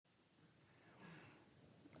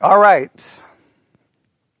All right.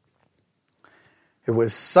 It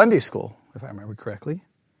was Sunday school, if I remember correctly,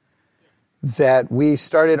 that we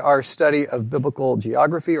started our study of biblical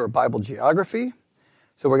geography or Bible geography.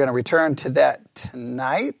 So we're going to return to that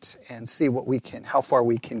tonight and see how far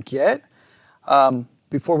we can get.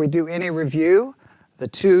 Before we do any review, the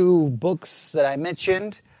two books that I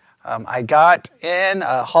mentioned, I got in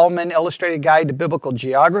a Hallman Illustrated Guide to Biblical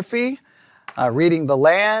Geography, Reading the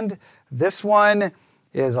Land. This one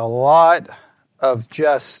is a lot of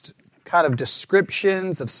just kind of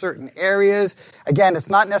descriptions of certain areas. Again, it's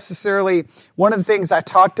not necessarily one of the things I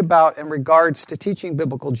talked about in regards to teaching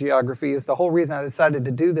biblical geography. Is the whole reason I decided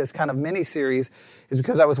to do this kind of mini-series is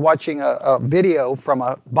because I was watching a video from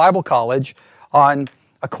a Bible college on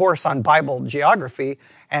a course on Bible geography,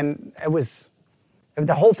 and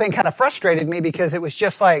the whole thing kind of frustrated me because it was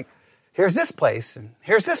just like, here's this place, and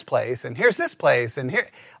here's this place, and here's this place, and here,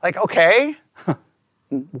 like, okay,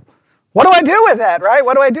 what do I do with that, right?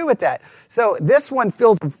 What do I do with that? So this one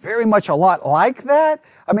feels very much a lot like that.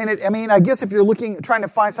 I mean, I guess if you're trying to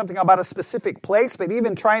find something about a specific place, but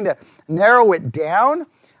even trying to narrow it down,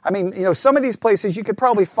 I mean, some of these places you could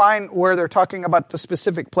probably find where they're talking about the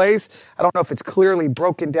specific place. I don't know if it's clearly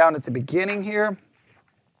broken down at the beginning here.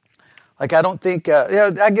 Like, I don't think, like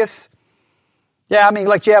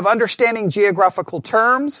you have understanding geographical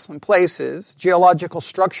terms and places, geological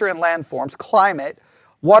structure and landforms, climate,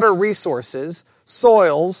 water resources,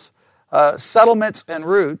 soils, settlements and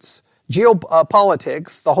routes,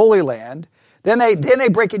 geopolitics, the Holy Land. Then they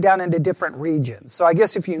break it down into different regions. So I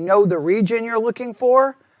guess if you know the region you're looking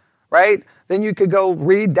for, right, then you could go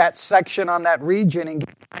read that section on that region and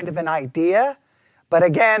get kind of an idea. But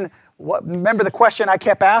again, remember the question I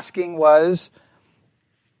kept asking was,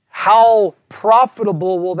 how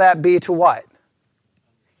profitable will that be to what?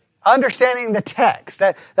 Understanding the text.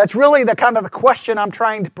 That's really the kind of the question I'm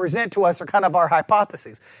trying to present to us, or kind of our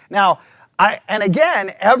hypotheses. Now,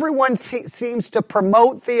 everyone seems to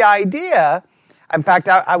promote the idea. In fact,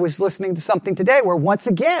 I was listening to something today where once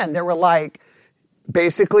again they were like,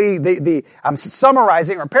 basically, I'm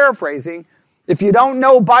summarizing or paraphrasing. If you don't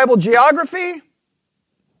know Bible geography,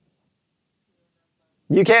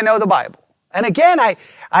 you can't know the Bible. And again, I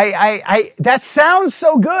that sounds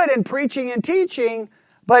so good in preaching and teaching.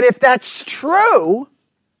 But if that's true,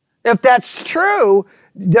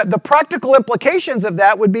 the practical implications of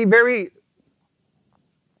that would be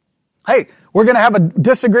hey, we're going to have a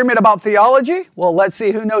disagreement about theology? Well, let's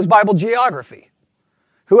see who knows Bible geography.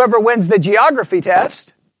 Whoever wins the geography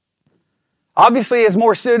test obviously is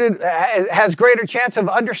more suited, has greater chance of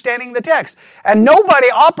understanding the text. And nobody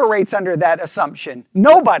operates under that assumption.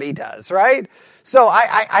 Nobody does, right? So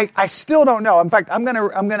I still don't know. In fact, I'm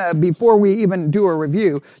gonna before we even do a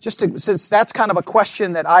review, since that's kind of a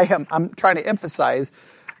question that I'm trying to emphasize,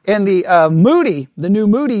 in the new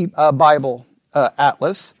Moody Bible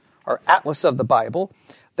Atlas, or Atlas of the Bible,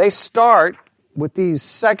 they start with these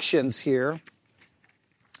sections here.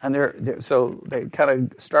 And so they kind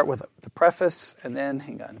of start with the preface, and then,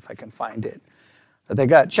 hang on if I can find it. They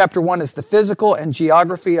got chapter 1 is the physical and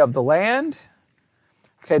geography of the land.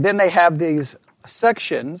 Okay, then they have these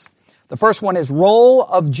sections. The first one is role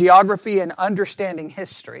of geography in understanding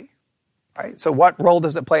history. Right? So what role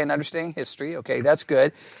does it play in understanding history? Okay, that's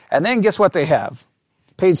good. And then guess what they have?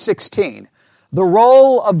 Page 16. The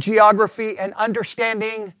role of geography in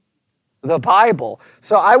understanding the Bible.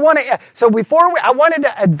 So I wanted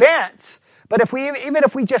to advance, but if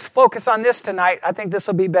we just focus on this tonight, I think this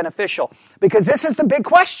will be beneficial, because this is the big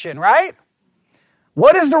question, right?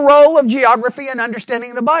 What is the role of geography in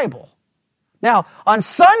understanding the Bible? Now, on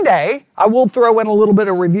Sunday, I will throw in a little bit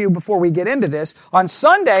of review before we get into this. On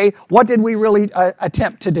Sunday, what did we really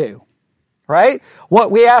attempt to do? Right?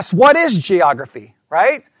 We asked, what is geography?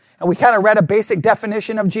 Right? And we kind of read a basic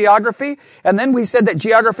definition of geography. And then we said that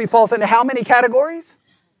geography falls into how many categories?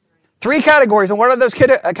 3 categories. And what are those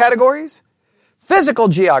categories? Physical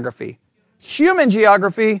geography, human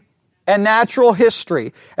geography, and natural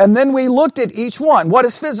history. And then we looked at each one. What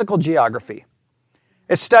is physical geography?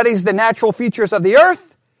 It studies the natural features of the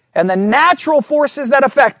earth and the natural forces that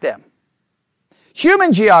affect them.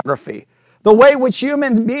 Human geography, the way which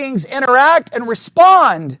human beings interact and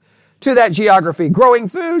respond to that geography, growing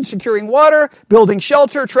food, securing water, building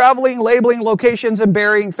shelter, traveling, labeling locations, and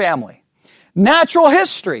burying family. Natural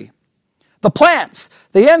history, the plants,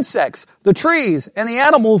 the insects, the trees, and the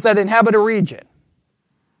animals that inhabit a region.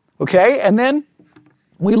 Okay, and then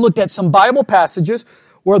we looked at some Bible passages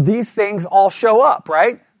where these things all show up,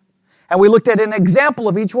 right? And we looked at an example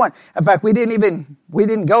of each one. In fact, we didn't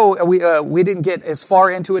get as far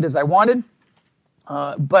into it as I wanted,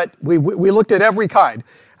 but we looked at every kind.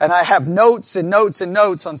 And I have notes and notes and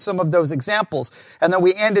notes on some of those examples. And then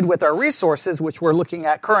we ended with our resources, which we're looking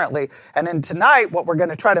at currently. And then tonight, what we're going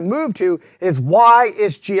to try to move to is, why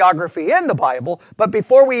is geography in the Bible? But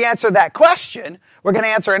before we answer that question, we're going to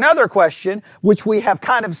answer another question, which we have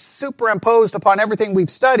kind of superimposed upon everything we've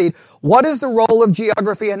studied. What is the role of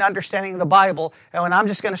geography in understanding the Bible? And I'm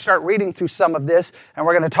just going to start reading through some of this, and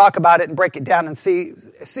we're going to talk about it and break it down and see.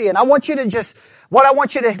 And I want you to what I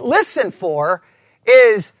want you to listen for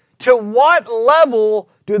is, to what level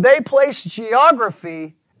do they place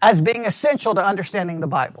geography as being essential to understanding the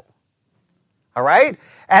Bible? All right?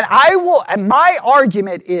 And my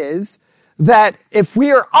argument is that if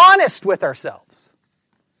we are honest with ourselves,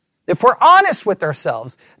 the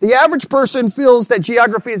average person feels that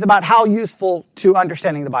geography is about how useful to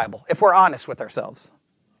understanding the Bible, if we're honest with ourselves.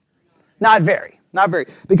 Not very.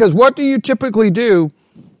 Because what do you typically do?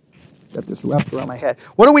 Got this wrapped around my head.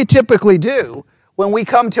 What do we typically do when we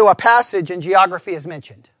come to a passage and geography is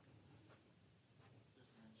mentioned?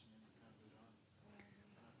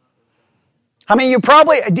 I mean, you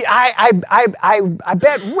probably, I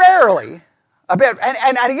bet rarely,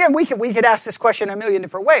 and again, we could ask this question a million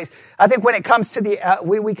different ways. I think when it comes to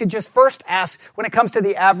we could just first ask, when it comes to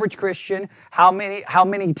the average Christian, how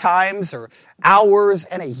many times or hours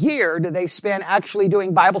in a year do they spend actually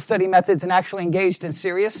doing Bible study methods and actually engaged in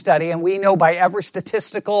serious study? And we know by every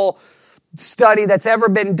statistical study that's ever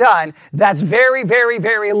been done, that's very, very,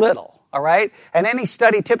 very little. All right? And any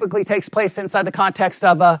study typically takes place inside the context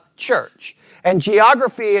of a church. And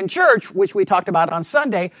geography in church, which we talked about on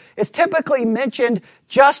Sunday, is typically mentioned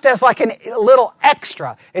just as like a little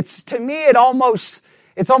extra. To me,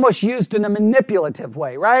 it's almost used in a manipulative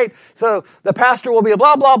way, right? So the pastor will be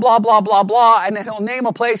blah, blah, blah, blah, blah, blah, and then he'll name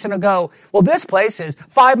a place and he'll go, well, this place is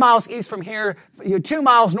 5 miles east from here, 2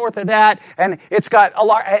 miles north of that, and it's got a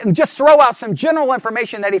lot, and just throw out some general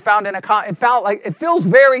information that he found it feels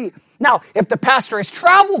very, now, if the pastor has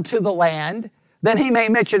traveled to the land, then he may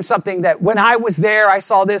mention something that when I was there, I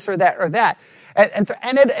saw this or that or that. And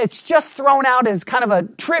it's just thrown out as kind of a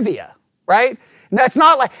trivia, right? And that's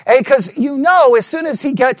not like, because as soon as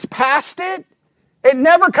he gets past it, it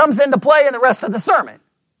never comes into play in the rest of the sermon,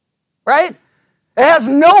 right? It has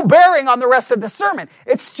no bearing on the rest of the sermon.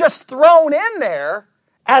 It's just thrown in there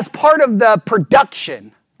as part of the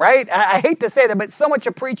production, right? I hate to say that, but so much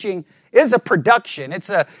of preaching is a production. It's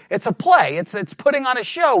a play. It's putting on a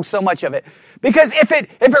show, so much of it. Because if it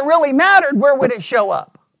really mattered, where would it show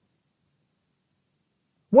up?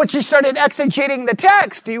 Once you started exegeting the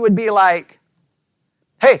text, you would be like,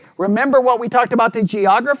 hey, remember what we talked about the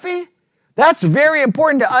geography? That's very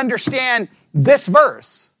important to understand this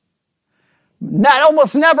verse. That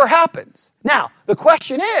almost never happens. Now, the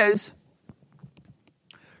question is,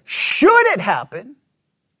 should it happen?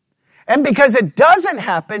 And because it doesn't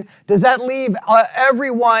happen, does that leave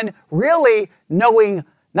everyone really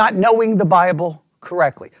not knowing the Bible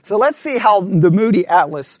correctly? So let's see how the Moody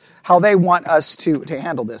Atlas, how they want us to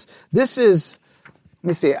handle this. This is, let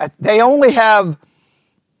me see, they only have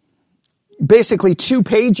basically 2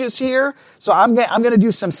 pages here. So I'm going to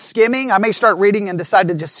do some skimming. I may start reading and decide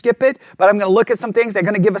to just skip it, but I'm going to look at some things. They're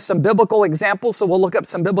going to give us some biblical examples. So we'll look up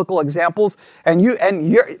some biblical examples, I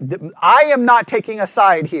am not taking a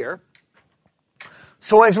side here.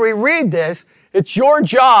 So as we read this, it's your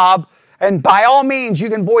job, and by all means, you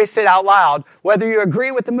can voice it out loud, whether you agree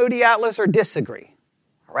with the Moody Atlas or disagree.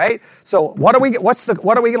 All right? So what are we going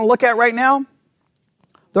to look at right now?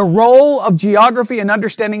 The role of geography in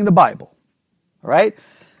understanding the Bible. All right?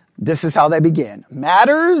 This is how they begin.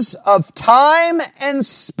 Matters of time and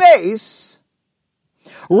space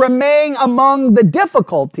remain among the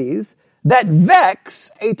difficulties that vex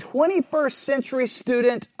a 21st century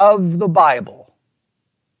student of the Bible.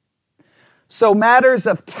 So matters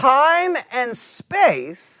of time and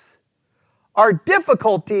space are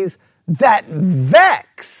difficulties that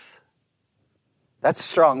vex. That's a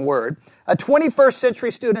strong word. A 21st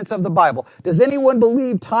century students of the Bible. Does anyone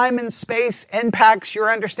believe time and space impacts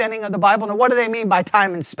your understanding of the Bible? Now, what do they mean by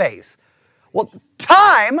time and space? Well,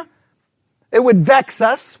 time, it would vex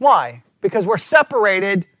us. Why? Because we're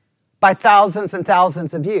separated by thousands and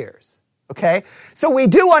thousands of years. Okay? So we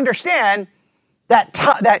do understand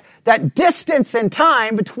that distance in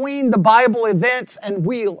time between the Bible events and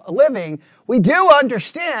we living, we do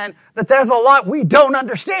understand that there's a lot we don't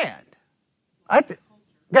understand.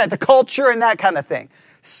 The culture and that kind of thing.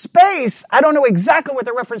 Space, I don't know exactly what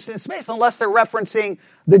they're referencing in space unless they're referencing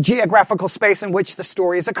the geographical space in which the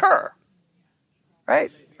stories occur.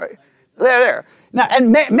 Right? There. Now,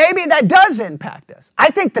 and maybe that does impact us.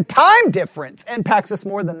 I think the time difference impacts us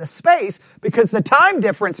more than the space, because the time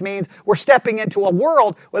difference means we're stepping into a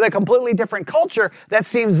world with a completely different culture that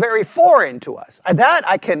seems very foreign to us. That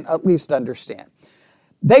I can at least understand.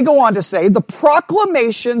 They go on to say, the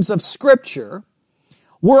proclamations of Scripture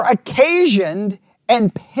were occasioned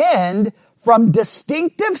and penned from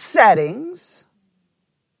distinctive settings,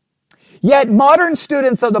 yet modern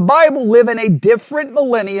students of the Bible live in a different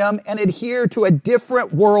millennium and adhere to a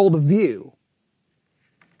different worldview.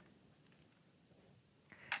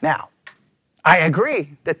 Now, I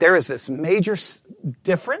agree that there is this major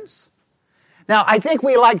difference. Now, I think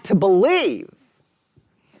we like to believe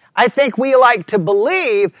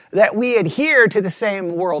that we adhere to the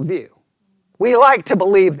same worldview. We like to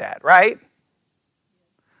believe that, right?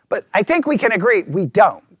 But I think we can agree we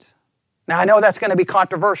don't. Now, I know that's going to be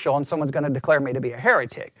controversial and someone's going to declare me to be a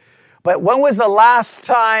heretic. But when was the last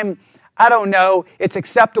time, I don't know, it's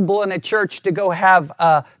acceptable in a church to go have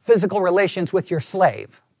physical relations with your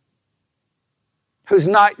slave who's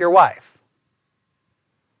not your wife?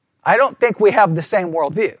 I don't think we have the same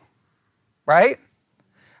worldview, right?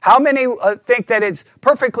 How many think that it's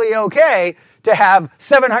perfectly okay to have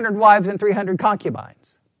 700 wives and 300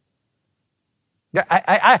 concubines?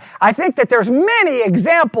 I think that there's many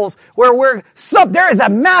examples where there is a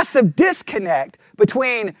massive disconnect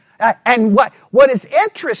between, and what is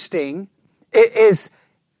interesting is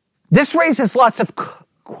this raises lots of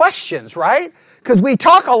questions, right? Because we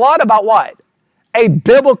talk a lot about what? A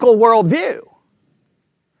biblical worldview.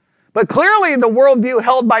 But clearly the worldview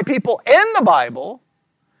held by people in the Bible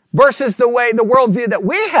versus the worldview that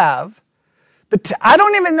we have, I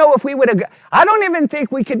don't even know if I don't even think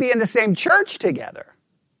we could be in the same church together.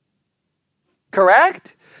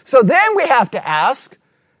 Correct? So then we have to ask,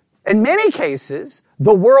 in many cases,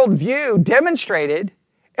 the worldview demonstrated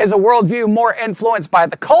is a worldview more influenced by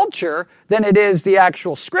the culture than it is the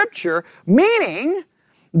actual Scripture, meaning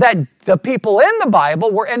that the people in the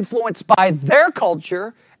Bible were influenced by their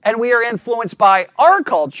culture and we are influenced by our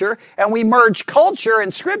culture, and we merge culture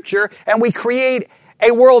and Scripture, and we create a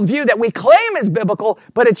worldview that we claim is biblical,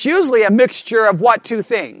 but it's usually a mixture of what two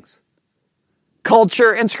things?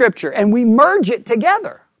 Culture and Scripture, and we merge it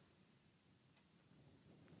together.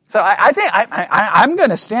 So I think I'm going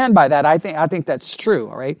to stand by that. I think that's true.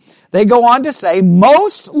 All right. They go on to say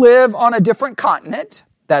most live on a different continent.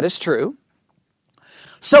 That is true.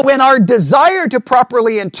 So in our desire to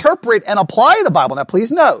properly interpret and apply the Bible, now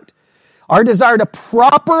please note, our desire to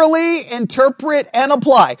properly interpret and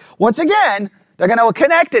apply. Once again, they're going to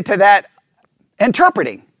connect it to that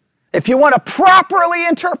interpreting. If you want to properly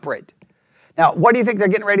interpret. Now, what do you think they're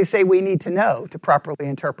getting ready to say we need to know to properly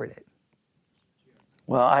interpret it?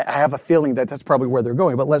 Well, I have a feeling that that's probably where they're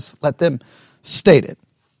going, but let's let them state it.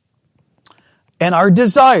 And our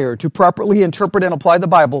desire to properly interpret and apply the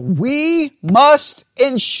Bible, we must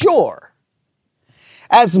ensure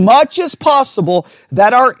as much as possible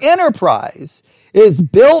that our enterprise is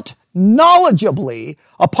built knowledgeably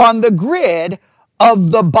upon the grid of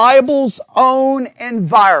the Bible's own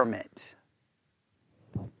environment.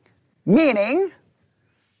 Meaning,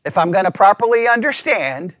 if I'm going to properly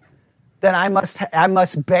understand, then I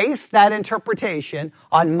must base that interpretation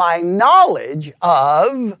on my knowledge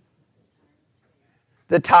of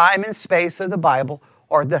the time and space of the Bible,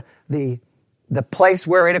 or the place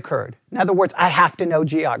where it occurred. In other words, I have to know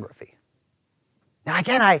geography. Now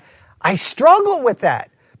again, I struggle with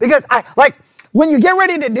that because when you get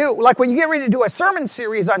ready to do a sermon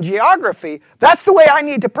series on geography, that's the way I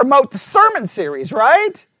need to promote the sermon series,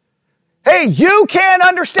 right? Hey, you can't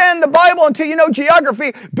understand the Bible until you know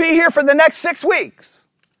geography. Be here for the next 6 weeks.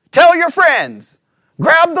 Tell your friends.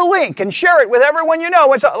 Grab the link and share it with everyone you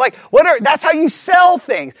know. It's that's how you sell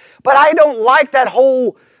things. But I don't like that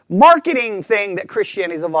whole marketing thing that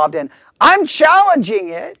Christianity's involved in. I'm challenging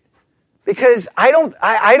it because I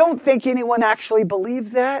don't think anyone actually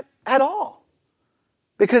believes that at all.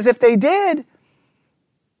 Because if they did,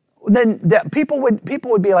 then people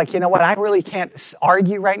would be like, you know what, I really can't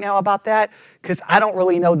argue right now about that because I don't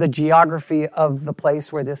really know the geography of the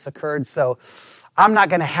place where this occurred, so I'm not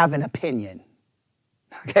going to have an opinion.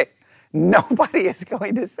 Okay, nobody is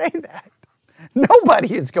going to say that.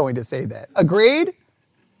 Nobody is going to say that. Agreed?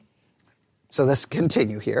 So let's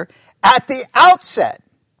continue here. At the outset,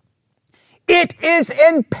 it is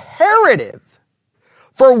imperative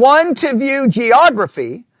for one to view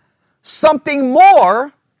geography something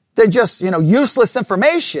more than just, useless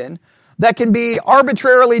information, that can be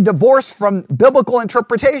arbitrarily divorced from biblical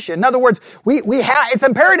interpretation. In other words, it's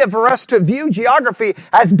imperative for us to view geography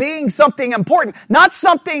as being something important, not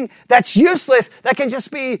something that's useless that can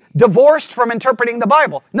just be divorced from interpreting the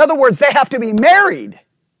Bible. In other words, they have to be married.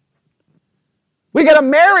 We got to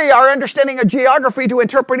marry our understanding of geography to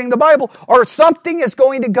interpreting the Bible, or something is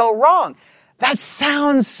going to go wrong. That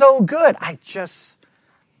sounds so good. I just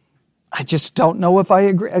don't know if I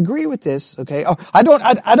agree with this. Okay, I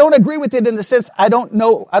don't agree with it in the sense I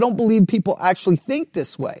don't believe people actually think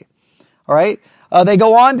this way. All right, they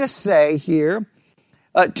go on to say here,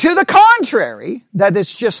 to the contrary, that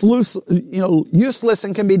it's just loose, useless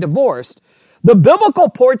and can be divorced. The biblical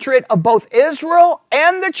portrait of both Israel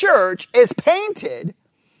and the church is painted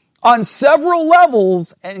on several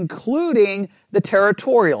levels, including the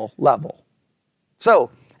territorial level.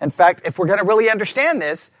 So, in fact, if we're going to really understand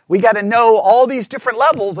this, we got to know all these different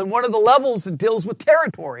levels, and one of the levels that deals with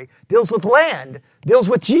territory, deals with land, deals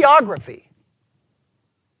with geography.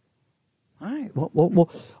 All right.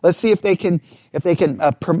 Well, let's see if they can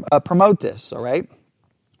promote this. All right,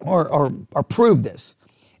 or prove this.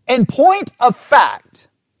 In point of fact,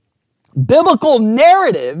 biblical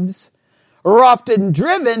narratives are often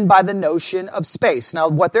driven by the notion of space. Now,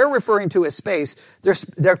 what they're referring to as space,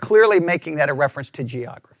 they're clearly making that a reference to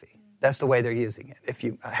geography. That's the way they're using it, if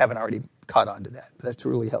you haven't already caught on to that. That's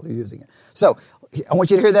really how they're using it. So, I want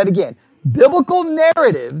you to hear that again. Biblical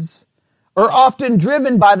narratives are often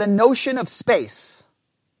driven by the notion of space.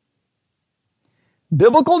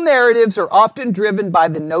 Biblical narratives are often driven by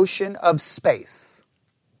the notion of space.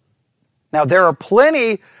 Now, there are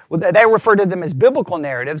plenty, they refer to them as biblical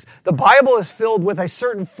narratives. The Bible is filled with a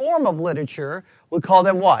certain form of literature. We call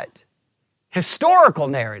them what? Historical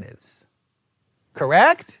narratives.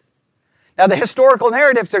 Correct? Now, the historical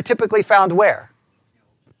narratives are typically found where?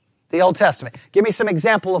 The Old Testament. Give me some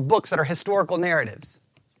example of books that are historical narratives.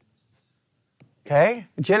 Okay?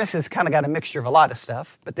 Genesis kind of got a mixture of a lot of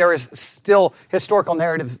stuff, but there is still historical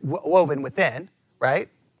narratives woven within, right?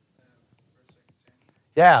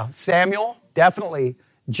 Yeah, Samuel, definitely.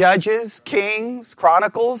 Judges, Kings,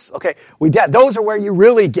 Chronicles. Okay, those are where you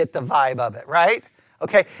really get the vibe of it, right?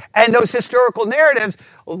 Okay, and those historical narratives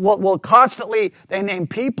will constantly, they name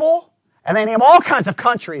people, and they name all kinds of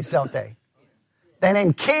countries, don't they? They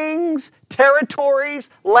name kings, territories,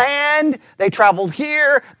 land. They traveled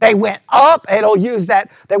here. They went up. It'll use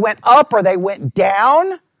that. They went up or they went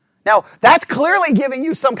down. Now, that's clearly giving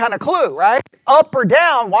you some kind of clue, right? Up or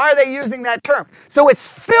down, why are they using that term? So it's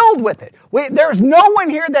filled with it. There's no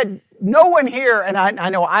one here, and I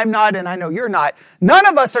know I'm not, and I know you're not, none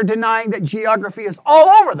of us are denying that geography is all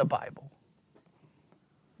over the Bible.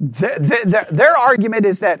 Their argument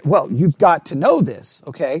is that, well, you've got to know this,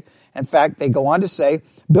 okay? In fact, they go on to say,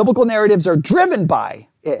 biblical narratives are driven by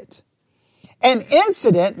it. An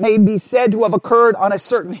incident may be said to have occurred on a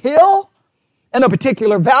certain hill, in a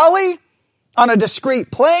particular valley, on a discrete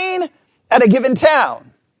plain, at a given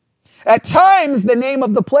town. At times, the name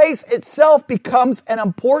of the place itself becomes an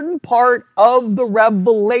important part of the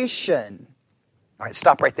revelation. All right,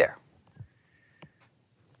 stop right there.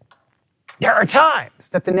 There are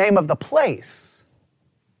times that the name of the place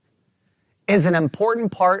is an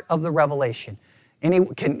important part of the revelation.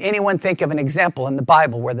 Can anyone think of an example in the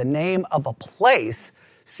Bible where the name of a place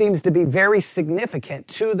seems to be very significant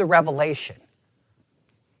to the revelation?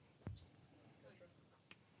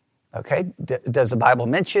 Okay, does the Bible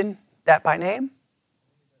mention that by name?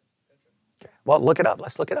 Okay. Well, look it up.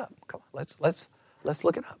 Let's look it up. Come on, let's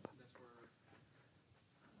look it up.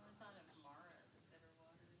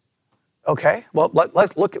 Okay, well,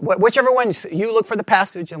 let's look at whichever one you look for the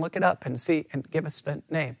passage and look it up and see and give us the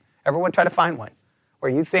name. Everyone try to find one where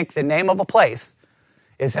you think the name of a place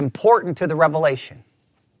is important to the revelation.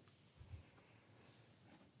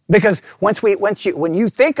 Because when you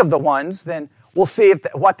think of the ones, then we'll see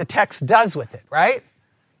what the text does with it, right?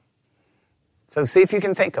 So see if you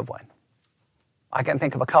can think of one. I can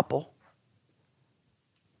think of a couple.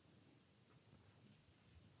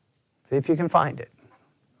 See if you can find it.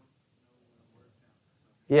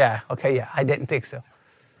 Yeah, okay, yeah, I didn't think so.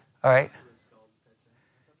 All right.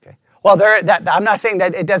 Okay. Well, I'm not saying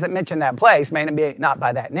that it doesn't mention that place, may be not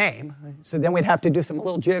by that name. So then we'd have to do some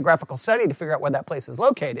little geographical study to figure out where that place is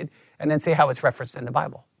located and then see how it's referenced in the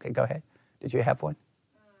Bible. Okay, go ahead. Did you have one?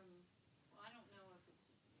 Well, I don't know if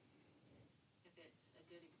it's a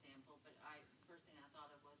good example, but first thing I thought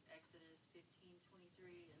of was Exodus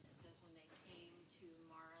 15:23, and it says when they came to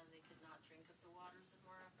Marah, they could not drink of the waters of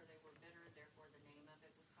Marah, for they were bitter. Therefore, the name of it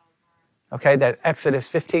was called Marah. Okay, that Exodus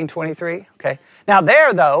 15:23. Okay, now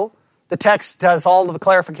there though, the text does all of the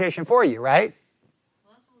clarification for you, right?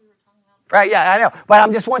 Well, that's what we were talking about Right, yeah, I know. But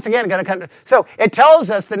I'm just once again going to come to... So it tells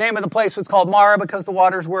us the name of the place was called Marah because the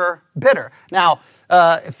waters were bitter. Now,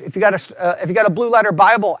 if you got a Blue Letter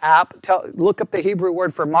Bible app, look up the Hebrew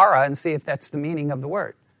word for Marah and see if that's the meaning of the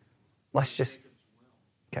word. Let's just...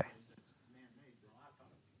 Okay.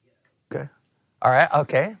 Good. All right,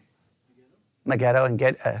 okay. Megiddo and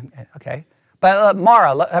get... okay. But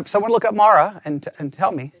Marah, have someone look up Marah and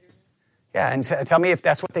tell me. Yeah, and tell me if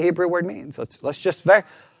that's what the Hebrew word means. Let's just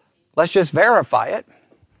verify it.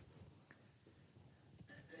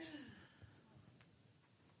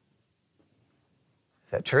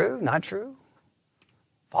 Is that true? Not true?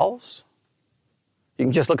 False? You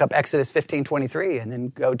can just look up Exodus 15:23 and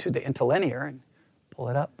then go to the interlinear and pull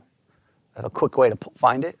it up. That's a quick way to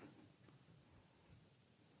find it.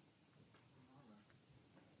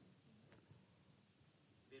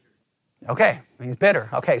 Okay, means bitter.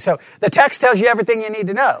 Okay, so the text tells you everything you need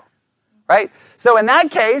to know, right? So in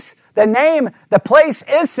that case, the place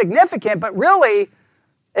is significant, but really,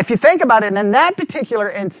 if you think about it, in that particular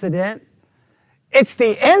incident, it's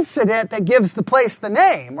the incident that gives the place the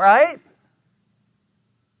name, right?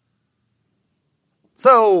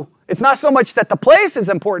 So it's not so much that the place is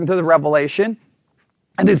important to the revelation,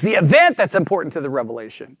 and it's the event that's important to the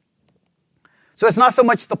revelation. So it's not so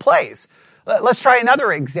much the place. Let's try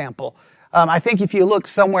another example. I think if you look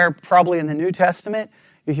somewhere, probably in the New Testament,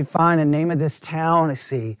 you should find a name of this town. Let's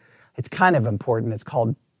see. It's kind of important. It's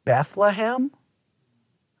called Bethlehem.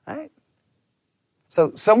 Right?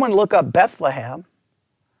 So someone look up Bethlehem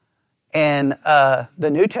in the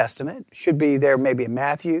New Testament. Should be there maybe in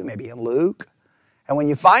Matthew, maybe in Luke. And when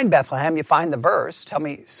you find Bethlehem, you find the verse. Tell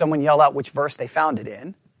me, someone yell out which verse they found it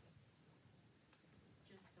in.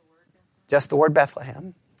 Just the word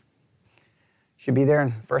Bethlehem. Should be there in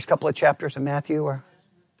the first couple of chapters of Matthew. Or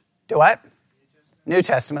do what? New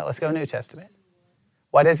Testament. Let's go New Testament.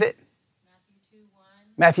 What is it?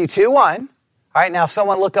 Matthew 2:1. All right, now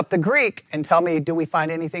someone look up the Greek and tell me, do we find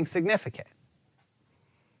anything significant?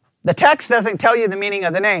 The text doesn't tell you the meaning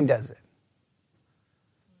of the name, does it?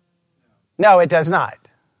 No, it does not.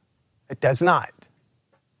 It does not.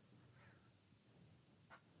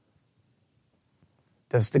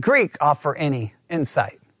 Does the Greek offer any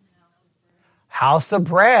insight? House of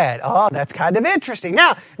bread. Oh, that's kind of interesting.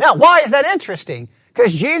 Now, why is that interesting?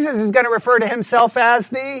 Because Jesus is going to refer to himself as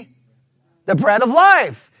the bread of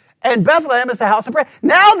life. And Bethlehem is the house of bread.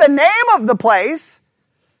 Now, the name of the place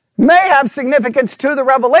may have significance to the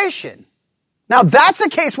revelation. Now, that's a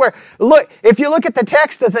case where, look, if you look at the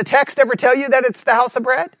text, does the text ever tell you that it's the house of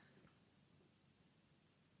bread?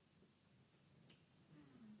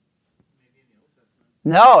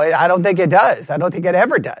 No, I don't think it does. I don't think it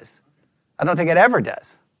ever does. I don't think it ever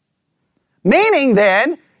does. Meaning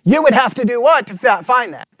then, you would have to do what to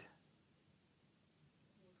find that?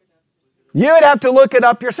 You would have to look it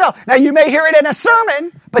up yourself. Now, you may hear it in a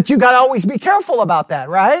sermon, but you got to always be careful about that,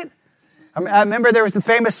 right? I remember there was the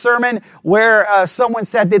famous sermon where someone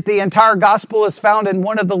said that the entire gospel is found in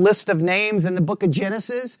one of the list of names in the book of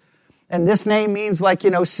Genesis. And this name means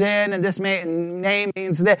sin, and this name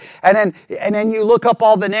means that. And then you look up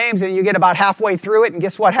all the names and you get about halfway through it, and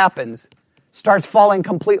guess what happens? Starts falling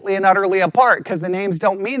completely and utterly apart because the names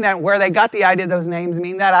don't mean that. Where they got the idea those names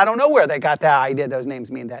mean that, I don't know where they got the idea those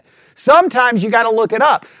names mean that. Sometimes you got to look it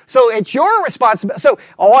up. So it's your responsibility. So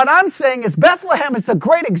what I'm saying is Bethlehem is a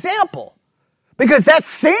great example because that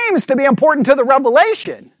seems to be important to the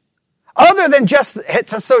revelation. Other than just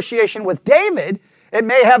its association with David, it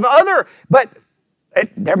may have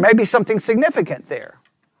there may be something significant there.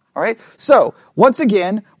 All right. So once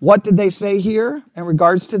again, what did they say here in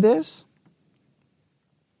regards to this?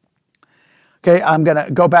 Okay, I'm going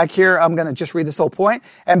to go back here. I'm going to just read this whole point.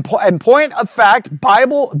 And point of fact,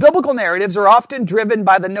 biblical narratives are often driven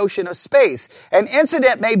by the notion of space. An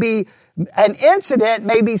incident may be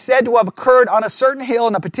said to have occurred on a certain hill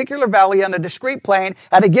in a particular valley on a discrete plain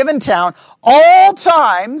at a given town. At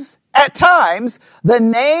times, the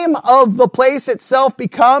name of the place itself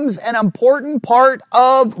becomes an important part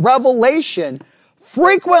of revelation,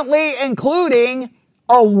 frequently including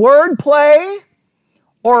a wordplay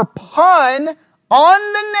or pun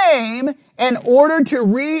on the name in order to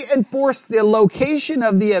reinforce the location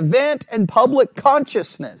of the event in public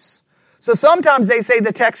consciousness. So sometimes they say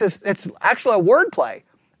the text it's actually a wordplay.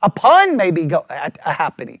 A pun may be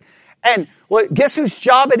happening. And guess whose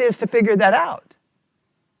job it is to figure that out?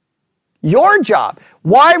 Your job.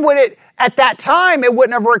 Why would it, at that time, it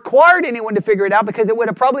wouldn't have required anyone to figure it out because it would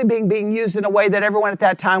have probably been being used in a way that everyone at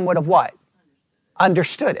that time would have what?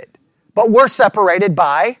 Understood it. But we're separated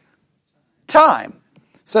by time.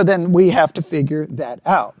 So then we have to figure that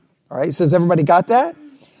out. All right, so has everybody got that?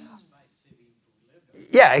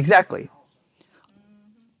 Yeah, exactly.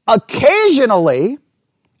 Occasionally,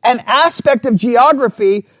 an aspect of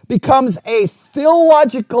geography becomes a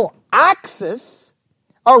theological axis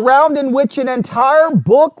around in which an entire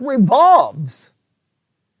book revolves.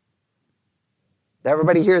 Did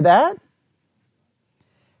everybody hear that?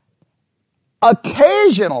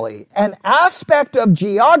 Occasionally, an aspect of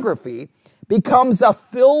geography becomes a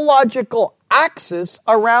theological axis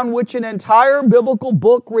around which an entire biblical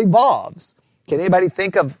book revolves. Can anybody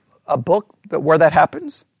think of a book where that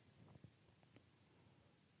happens?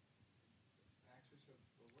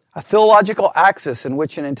 A theological axis in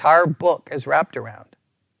which an entire book is wrapped around.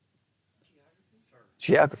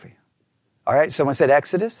 Geography. All right, someone said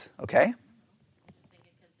Exodus. Okay.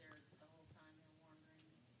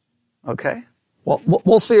 Okay. Well,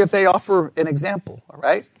 we'll see if they offer an example. All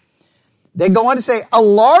right. They go on to say a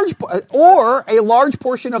large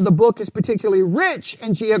portion of the book is particularly rich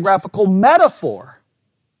in geographical metaphor.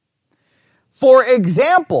 For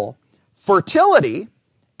example, fertility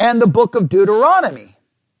and the book of Deuteronomy.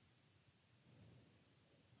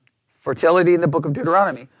 Fertility in the book of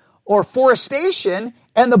Deuteronomy. Or forestation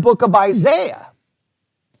and the book of Isaiah.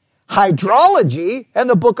 Hydrology and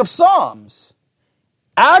the book of Psalms.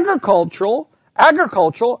 Agricultural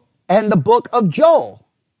and the book of Joel.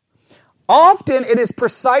 Often it is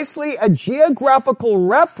precisely a geographical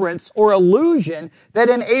reference or allusion that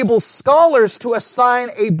enables scholars to assign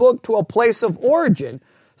a book to a place of origin,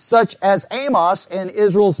 such as Amos in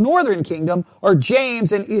Israel's northern kingdom or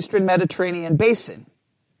James in eastern Mediterranean basin.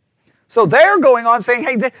 So they're going on saying,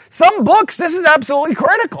 hey, some books, this is absolutely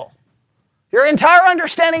critical. Your entire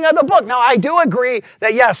understanding of the book. Now, I do agree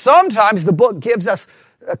that, yes, sometimes the book gives us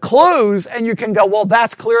clues and you can go, well,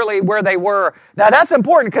 that's clearly where they were. Now, that's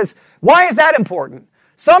important because why is that important?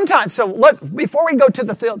 Sometimes, before we go to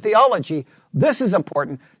the theology, this is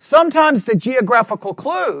important. Sometimes the geographical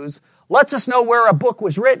clues lets us know where a book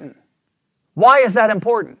was written. Why is that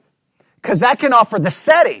important? Because that can offer the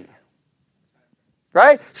setting.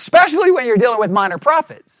 Right? Especially when you're dealing with minor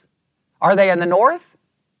prophets. Are they in the north?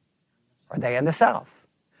 Are they in the south?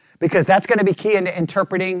 Because that's going to be key into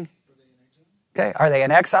interpreting. Okay, are they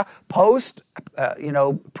in exile?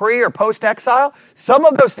 Pre or post exile? Some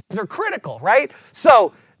of those things are critical, right?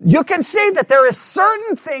 So you can see that there is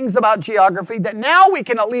certain things about geography that now we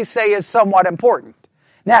can at least say is somewhat important.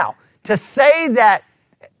 Now, to say that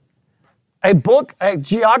a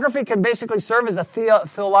geography can basically serve as a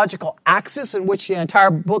theological axis in which the entire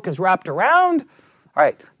book is wrapped around. All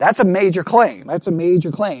right, that's a major claim.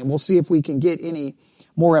 We'll see if we can get any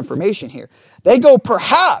more information here. They go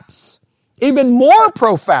perhaps even more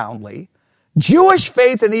profoundly. Jewish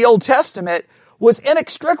faith in the Old Testament was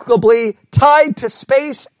inextricably tied to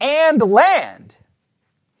space and land.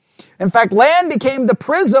 In fact, land became the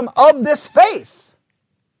prism of this faith.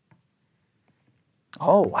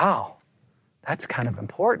 Oh, wow. That's kind of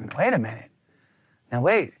important. Wait a minute. Now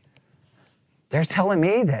wait. They're telling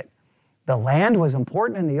me that the land was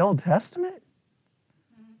important in the Old Testament?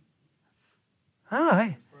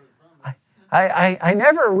 Oh, I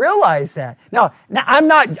never realized that. Now I'm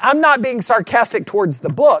not being sarcastic towards the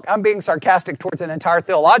book. I'm being sarcastic towards an entire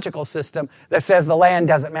theological system that says the land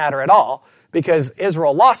doesn't matter at all because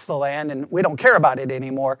Israel lost the land and we don't care about it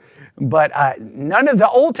anymore. But none of the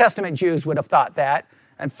Old Testament Jews would have thought that.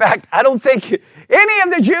 In fact, I don't think any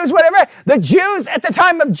of the Jews would have. The Jews at the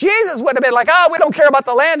time of Jesus would have been like, we don't care about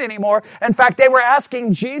the land anymore. In fact, they were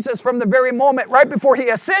asking Jesus from the very moment right before he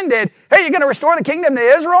ascended, hey, you're going to restore the kingdom to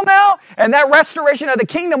Israel now? And that restoration of the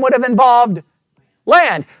kingdom would have involved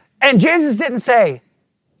land. And Jesus didn't say,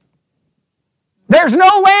 there's no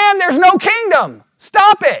land, there's no kingdom.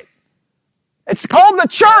 Stop it. It's called the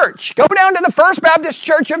church. Go down to the First Baptist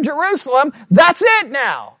Church of Jerusalem. That's it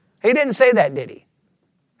now. He didn't say that, did he?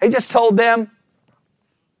 He just told them,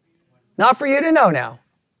 not for you to know now.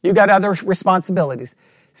 You got other responsibilities.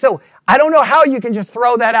 So I don't know how you can just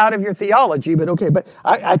throw that out of your theology, but okay. But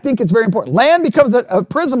I think it's very important. Land becomes a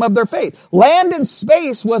prism of their faith. Land and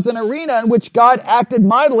space was an arena in which God acted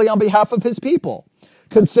mightily on behalf of his people.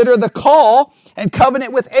 Consider the call and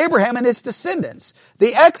covenant with Abraham and his descendants.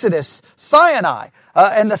 The Exodus, Sinai,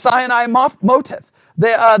 and the Sinai motif.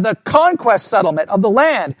 The conquest settlement of the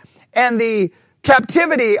land and the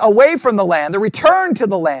captivity away from the land, the return to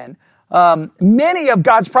the land. Many of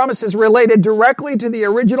God's promises related directly to the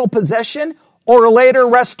original possession or later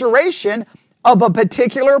restoration of a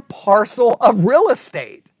particular parcel of real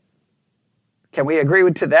estate. Can we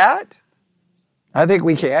agree to that? I think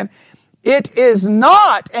we can. It is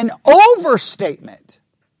not an overstatement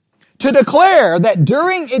to declare that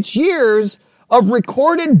during its years of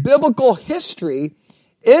recorded biblical history,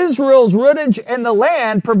 Israel's rootage in the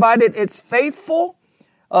land provided its faithful,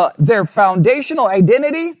 their foundational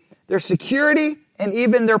identity, their security, and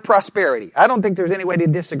even their prosperity. I don't think there's any way to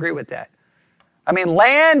disagree with that. I mean,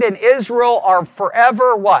 land and Israel are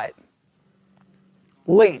forever what?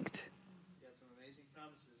 Linked.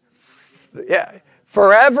 Yeah,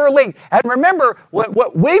 forever linked. And remember,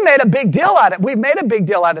 what we made a big deal out of. We've made a big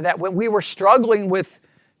deal out of that when we were struggling with,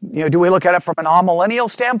 do we look at it from an amillennial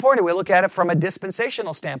standpoint, or do we look at it from a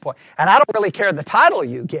dispensational standpoint? And I don't really care the title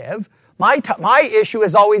you give. My issue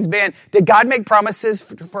has always been, did God make promises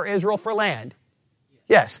for Israel for land?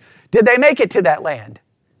 Yes. Did they make it to that land?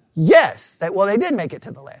 Yes. Well, they did make it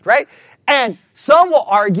to the land, right? And some will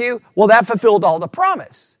argue, well, that fulfilled all the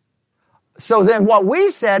promise. So then what we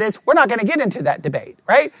said is, we're not going to get into that debate,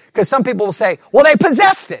 right? Because some people will say, well, they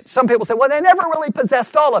possessed it. Some people say, well, they never really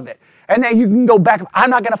possessed all of it. And then you can go back, I'm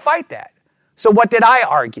not going to fight that. So what did I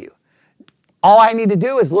argue? All I need to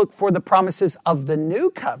do is look for the promises of the new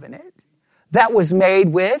covenant that was made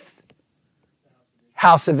with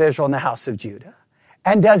house of Israel and the house of Judah.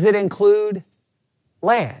 And does it include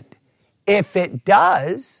land? If it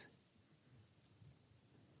does,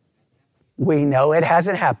 we know it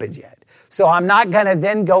hasn't happened yet. So I'm not going to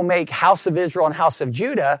then go make house of Israel and house of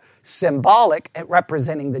Judah symbolic at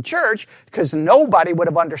representing the church, because nobody would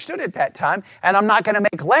have understood at that time. And I'm not going to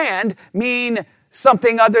make land mean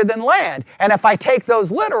something other than land. And if I take those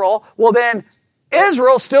literal, well then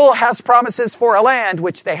Israel still has promises for a land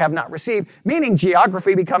which they have not received, meaning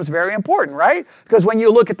geography becomes very important, right? Because when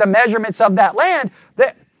you look at the measurements of that land,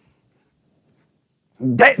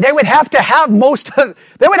 they would have to have they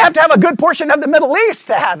would have to have a good portion of the Middle East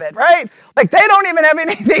to have it, right? Like they don't even have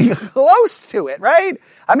anything close to it, right?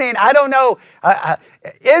 I mean, I don't know.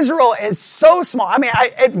 Israel is so small. I mean,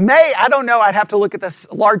 I don't know. I'd have to look at the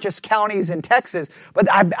largest counties in Texas, but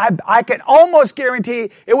I can almost guarantee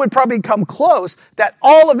it would probably come close that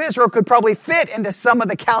all of Israel could probably fit into some of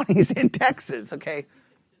the counties in Texas, okay?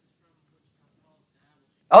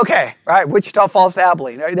 Okay, right, Wichita Falls to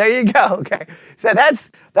Abilene. There you go, okay. So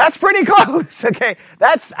that's pretty close, okay.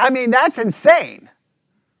 That's insane.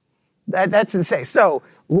 That's insane. So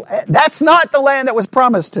that's not the land that was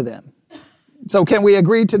promised to them. So can we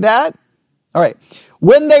agree to that? All right.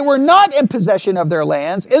 When they were not in possession of their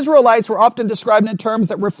lands, Israelites were often described in terms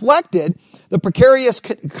that reflected the precarious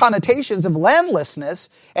connotations of landlessness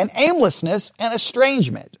and aimlessness and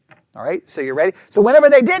estrangement. All right, so you're ready? So whenever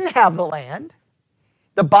they didn't have the land,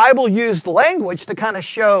 the Bible used language to kind of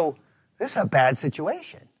show this is a bad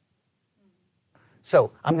situation.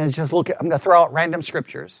 So I'm going to throw out random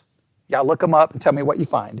scriptures. Y'all look them up and tell me what you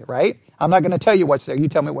find, right? I'm not going to tell you what's there. You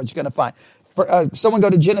tell me what you're going to find. Someone go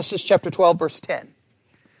to Genesis chapter 12, verse 10.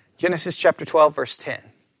 Genesis chapter 12, verse 10.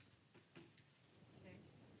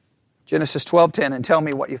 Genesis 12:10, and tell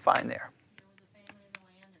me what you find there. There was a famine in the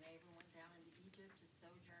land, and Abram went down into Egypt to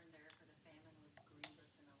sojourn there, for the famine was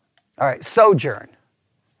grievous in the land. All right, sojourn.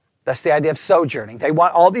 That's the idea of sojourning. They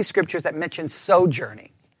want all these scriptures that mention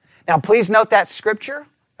sojourning. Now, please note that scripture.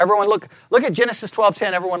 Everyone look at Genesis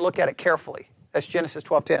 12:10. Everyone look at it carefully. That's Genesis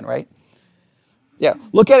 12:10, right? Yeah,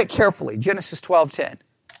 look at it carefully. Genesis 12:10.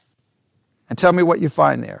 And tell me what you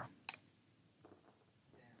find there.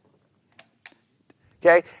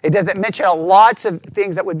 Okay? It doesn't mention lots of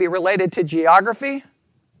things that would be related to geography.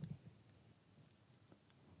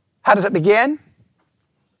 How does it begin?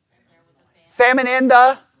 Famine in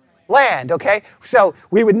the land, okay? So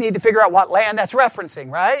we would need to figure out what land that's referencing,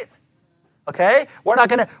 right? Okay? We're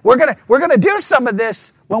gonna do some of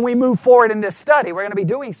this when we move forward in this study. We're gonna be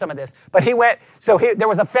doing some of this. But there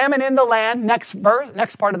was a famine in the land, next part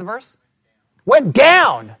of the verse. Went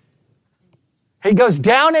down. He goes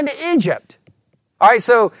down into Egypt. All right,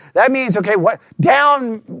 so that means, okay, what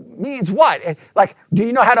down means what? Like, do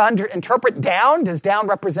you know how to interpret down? Does down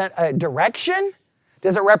represent a direction?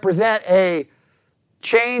 Does it represent a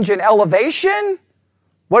change in elevation?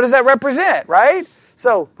 What does that represent, right?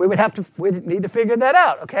 So we need to figure that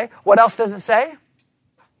out, okay? What else does it say? It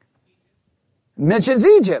mentions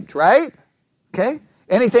Egypt, right? Okay.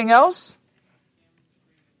 Anything else?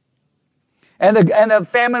 And the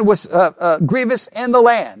famine was grievous in the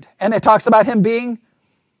land. And it talks about him being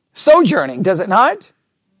sojourning, does it not?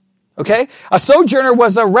 Okay. A sojourner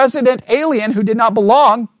was a resident alien who did not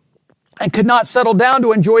belong and could not settle down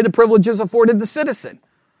to enjoy the privileges afforded the citizen.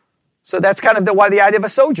 So that's kind of the idea of a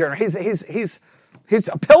sojourner. He's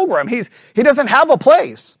a pilgrim. He doesn't have a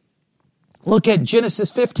place. Look at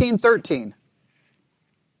Genesis 15:13.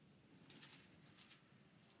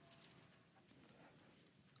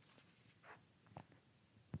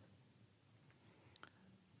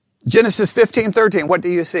 Genesis 15:13. What do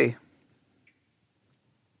you see?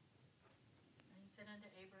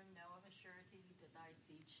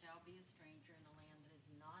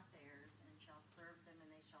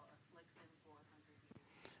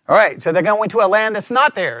 All right, so they're going to a land that's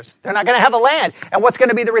not theirs. They're not going to have a land. And what's going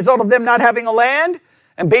to be the result of them not having a land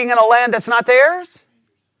and being in a land that's not theirs?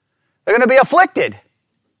 They're going to be afflicted.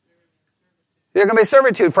 They're going to be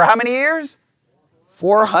servitude for how many years?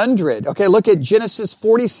 400. Okay, look at Genesis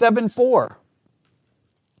 47:4.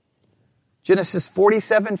 Genesis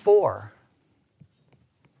 47:4.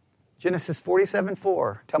 Genesis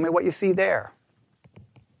 47:4. Tell me what you see there.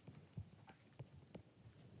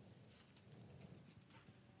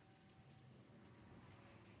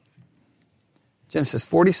 Genesis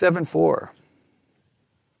 47:4.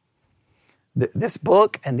 This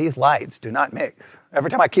book and these lights do not mix. Every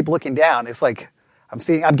time I keep looking down, it's like I'm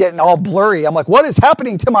getting all blurry. I'm like, what is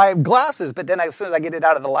happening to my glasses? But then as soon as I get it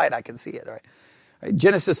out of the light, I can see it. All right.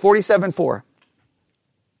 Genesis 47:4.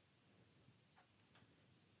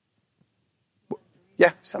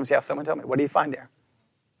 Yeah, someone tell me. What do you find there?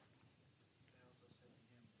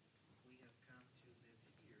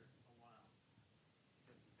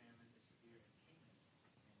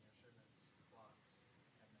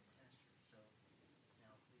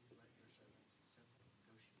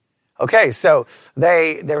 Okay, so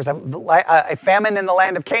there was a famine in the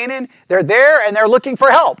land of Canaan. They're there and they're looking for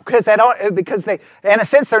help because they, in a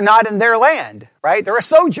sense, they're not in their land, right? They're a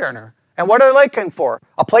sojourner. And what are they looking for?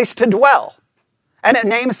 A place to dwell. And it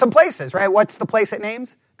names some places, right? What's the place it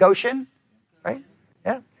names? Goshen, right?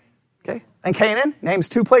 Yeah. Okay. And Canaan names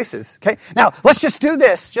 2 places. Okay. Now, let's just do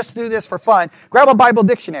this. Just do this for fun. Grab a Bible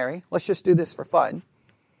dictionary. Let's just do this for fun.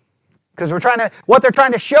 Because what they're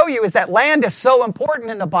trying to show you is that land is so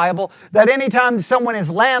important in the Bible that anytime someone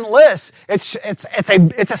is landless, it's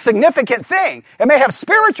a significant thing. It may have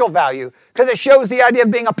spiritual value because it shows the idea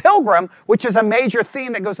of being a pilgrim, which is a major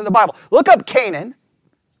theme that goes through the Bible. Look up Canaan.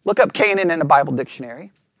 Look up Canaan in the Bible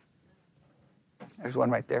dictionary. There's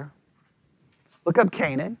one right there. Look up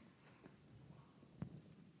Canaan.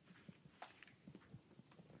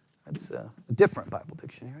 That's a different Bible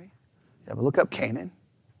dictionary. Yeah, but look up Canaan.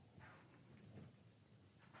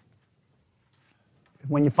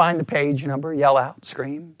 When you find the page number, yell out,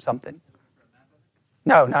 scream, something.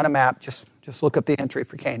 No, not a map. Just look up the entry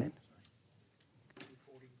for Canaan.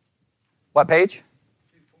 What page?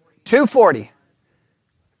 240.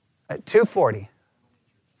 240.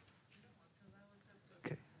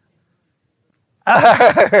 Okay.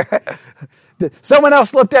 Someone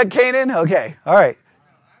else looked at Canaan? Okay. All right.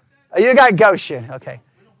 You got Goshen. Okay.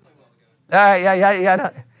 All right.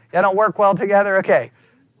 Yeah. Don't work well together. Okay.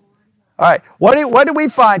 All right. What do we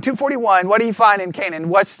find? 241. What do you find in Canaan?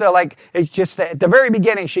 What's it's just at the very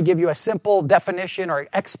beginning should give you a simple definition or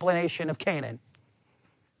explanation of Canaan.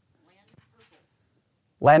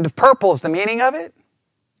 Land of purple is the meaning of it?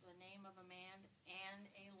 The name of a man and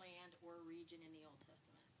a land or region in the Old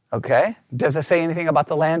Testament. Okay. Does it say anything about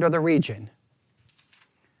the land or the region?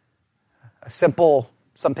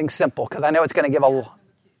 Something simple, because I know it's going to give a...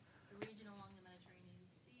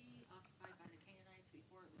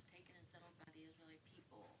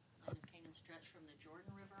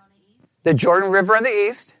 The Jordan River on the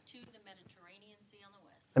east. To the Mediterranean Sea on the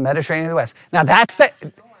west. The Mediterranean on the west. Now that's the... North,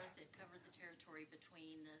 it covered the territory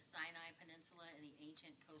between the Sinai Peninsula and the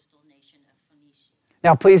ancient coastal nation of Phoenicia.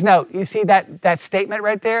 Now please note, you see that statement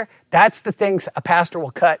right there? That's the things a pastor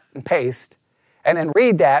will cut and paste and then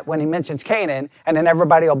read that when he mentions Canaan, and then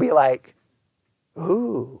everybody will be like,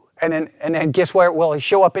 ooh. And then guess where? Will it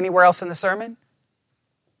show up anywhere else in the sermon?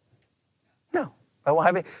 No. I won't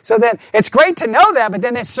have it. So then it's great to know that, but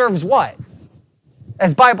then it serves what?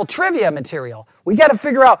 As Bible trivia material. We got to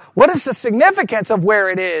figure out what is the significance of where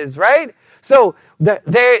it is, right? So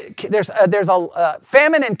there's a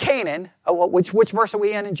famine in Canaan. Which verse are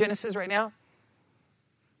we in Genesis right now?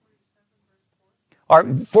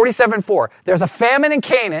 47:4. There's a famine in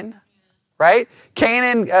Canaan, right?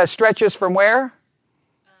 Canaan stretches from where?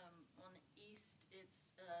 On the east, it's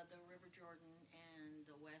the River Jordan and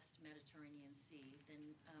the west Mediterranean Sea.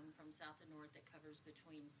 Then from south to north, it covers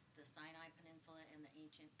between the Sinai Peninsula and the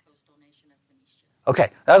ancient coastal nation of Phoenicia.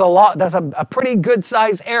 Okay, that's a pretty good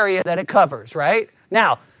size area that it covers, right?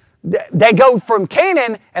 Now, they go from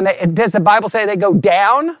Canaan, and does the Bible say they go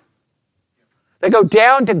down? They go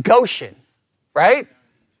down to Goshen, right?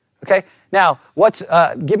 Okay, now,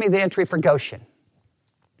 give me the entry for Goshen.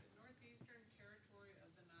 Northeastern territory of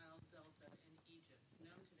the Nile Delta in Egypt,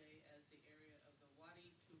 known today as the area of the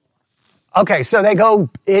Wadi Tuwa. Okay, so they go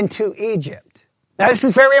into Egypt. Now, this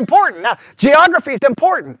is very important. Now, geography is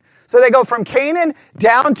important. So they go from Canaan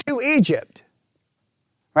down to Egypt.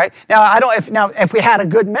 Right? Now, if we had a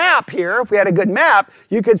good map here,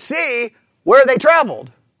 you could see where they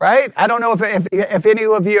traveled. Right? I don't know if any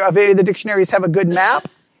of the dictionaries have a good map.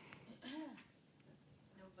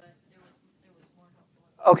 No, but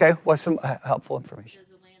Okay, what's some helpful information? Says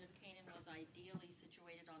the land of Canaan was ideally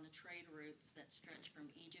situated on the trade routes that stretched from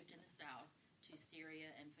Egypt in the south to Syria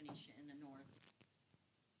and Phoenicia in the north,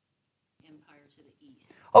 empire to the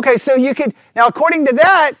east. Okay, so you could, now according to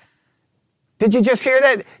that, did you just hear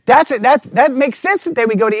that? That makes sense that they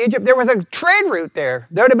would go to Egypt. There was a trade route there.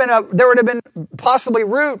 There would have been possibly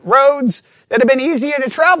roads that have been easier to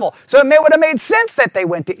travel. So it would have made sense that they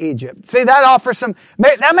went to Egypt. See, that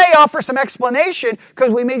may offer some explanation,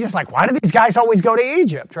 because we may just like, why do these guys always go to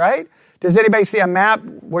Egypt, right? Does anybody see a map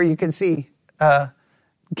where you can see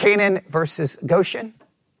Canaan versus Goshen?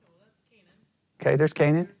 Okay, there's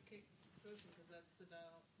Canaan.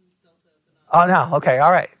 Oh, no. Okay,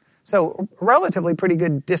 all right. So relatively pretty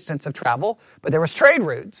good distance of travel, but there was trade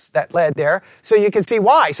routes that led there, so you can see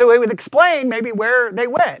why. So it would explain maybe where they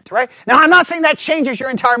went, right? Now, I'm not saying that changes your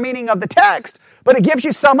entire meaning of the text, but it gives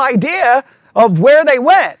you some idea of where they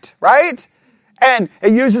went, right? And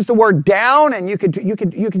it uses the word down, and you could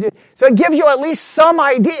so it gives you at least some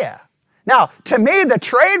idea. Now, to me, the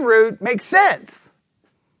trade route makes sense.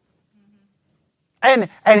 And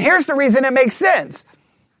here's the reason it makes sense.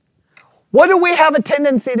 What do we have a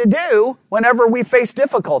tendency to do whenever we face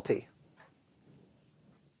difficulty?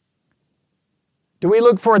 Do we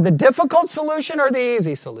look for the difficult solution or the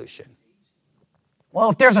easy solution?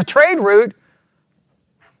 Well, if there's a trade route,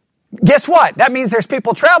 guess what? That means there's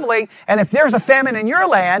people traveling, and if there's a famine in your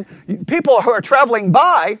land, people who are traveling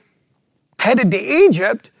by, headed to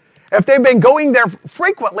Egypt, if they've been going there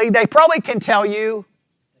frequently, they probably can tell you,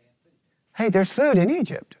 hey, there's food in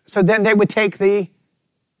Egypt. So then they would take the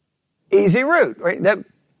easy route, right? That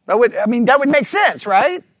would make sense,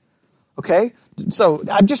 right? Okay, so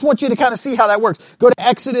I just want you to kind of see how that works. Go to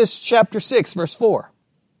Exodus chapter 6, verse 4.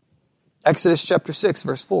 Exodus chapter 6,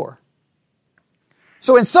 verse 4.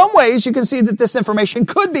 So in some ways, you can see that this information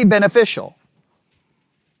could be beneficial.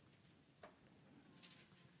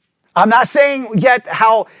 I'm not saying yet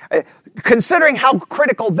considering how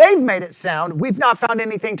critical they've made it sound, we've not found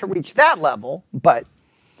anything to reach that level, but,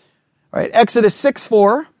 all right, Exodus 6,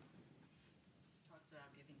 4.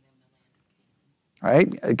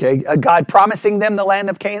 Right? Okay. God promising them the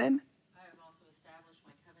land of Canaan. I have also established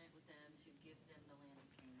my covenant with them to give them the land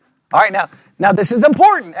of Canaan. All right. Now this is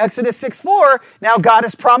important. Exodus 6:4. Now God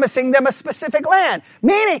is promising them a specific land.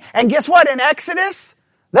 Meaning, and guess what? In Exodus,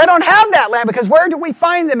 they don't have that land, because where do we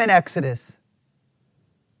find them in Exodus?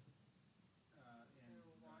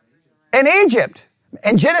 In Egypt.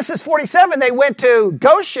 In Genesis 47, they went to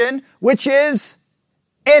Goshen, which is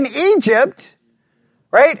in Egypt.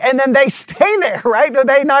 Right? And then they stay there, right? Do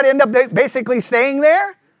they not end up basically staying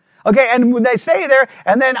there? Okay, and when they stay there,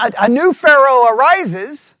 and then a new Pharaoh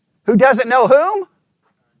arises, who doesn't know whom?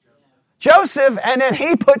 Joseph, and then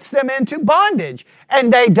he puts them into bondage.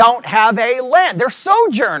 And they don't have a land. They're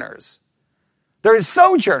sojourners. They're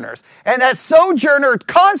sojourners. And that sojourner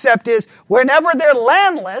concept is whenever they're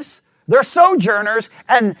landless, they're sojourners,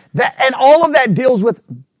 and all of that deals with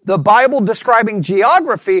the Bible describing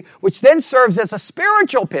geography, which then serves as a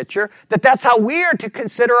spiritual picture that's how we are to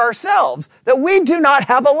consider ourselves, that we do not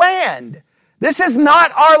have a land. This is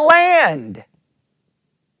not our land.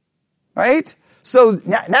 Right? So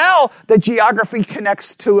now the geography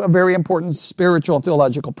connects to a very important spiritual and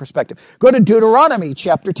theological perspective. Go to Deuteronomy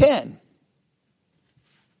chapter 10.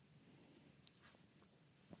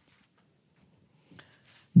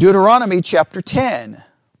 Deuteronomy chapter 10.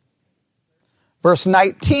 Verse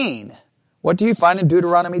 19. What do you find in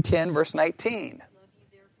Deuteronomy 10, verse 19? Love ye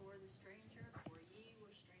therefore the stranger, for ye were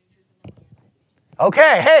strangers in the land.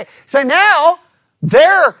 Okay, hey, so now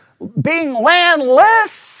they're being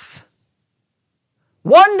landless,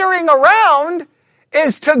 wandering around,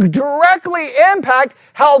 is to directly impact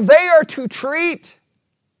how they are to treat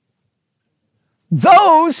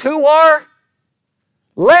those who are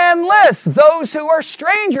landless, those who are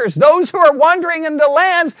strangers, those who are wandering into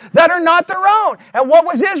lands that are not their own. And what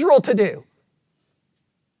was Israel to do?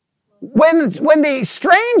 When the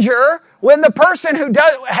stranger, when the person who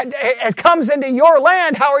comes into your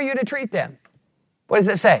land, how are you to treat them? What does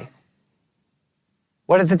it say?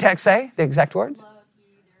 What does the text say? The exact words?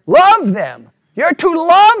 Love them. You're to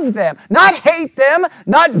love them, not hate them,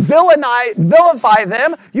 not vilify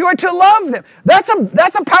them. You are to love them. That's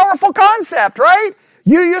a powerful concept, right?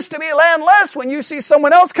 You used to be landless. When you see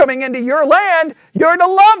someone else coming into your land, you're to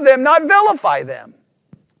love them, not vilify them.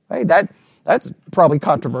 Right? That's probably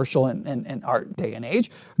controversial in our day and age.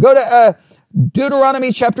 Go to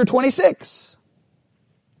Deuteronomy chapter 26.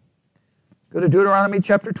 Go to Deuteronomy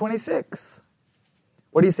chapter 26.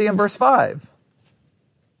 What do you see in verse 5?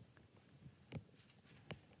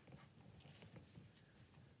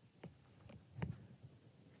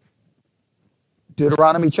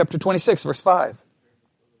 Deuteronomy chapter 26, verse 5.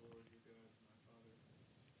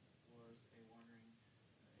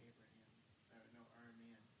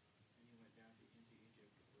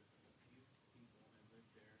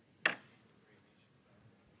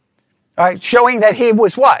 All right, showing that he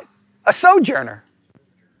was what? A sojourner.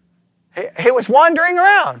 He was wandering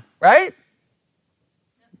around, right?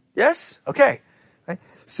 Yes? Okay. Right.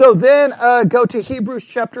 So then go to Hebrews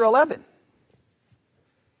chapter 11.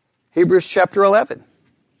 Hebrews chapter 11.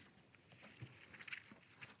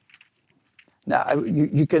 Now,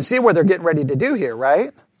 you can see what they're getting ready to do here,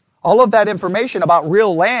 right? All of that information about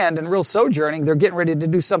real land and real sojourning, they're getting ready to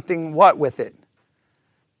do something what with it?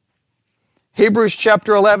 Hebrews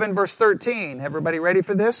chapter 11, verse 13. Everybody ready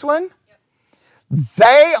for this one?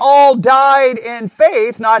 They all died in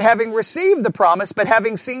faith, not having received the promise, but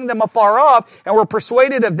having seen them afar off, and were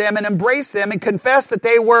persuaded of them, and embraced them, and confessed that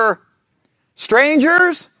they were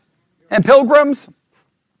strangers and pilgrims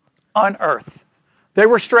on earth. They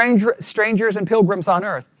were strangers and pilgrims on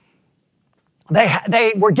earth.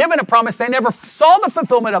 They were given a promise. They never saw the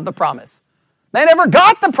fulfillment of the promise. They never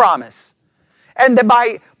got the promise. And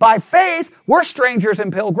by faith, we're strangers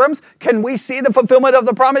and pilgrims. Can we see the fulfillment of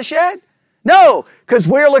the promise yet? No, because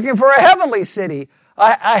we're looking for a heavenly city,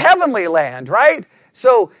 a heavenly land, right?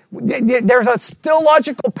 So there's a still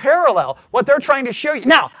logical parallel, what they're trying to show you.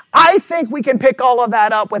 Now, I think we can pick all of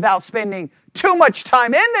that up without spending too much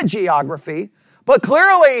time in the geography, but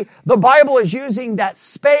clearly the Bible is using that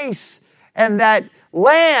space and that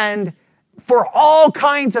land for all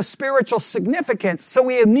kinds of spiritual significance, so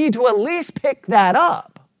we need to at least pick that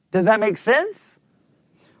up. Does that make sense?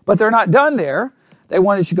 But they're not done there. They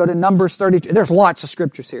want us to go to Numbers 32. There's lots of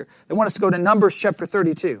scriptures here. They want us to go to Numbers chapter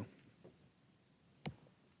 32.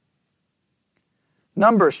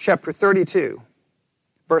 Numbers chapter 32,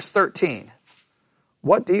 verse 13.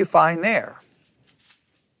 What do you find there?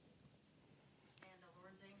 And the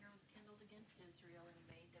Lord's anger was kindled against Israel, and he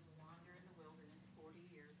made them wander in the wilderness 40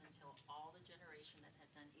 years until all the generation that had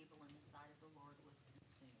done evil in the sight of the Lord was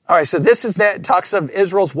consumed. All right, so this is that talks of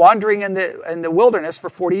Israel's wandering in the wilderness for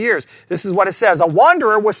 40 years. This is what it says. A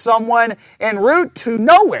wanderer was someone en route to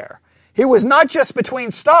nowhere. He was not just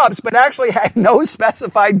between stops, but actually had no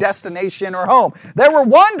specified destination or home. They were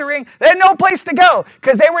wandering. They had no place to go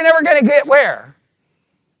because they were never going to get where.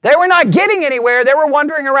 They were not getting anywhere. They were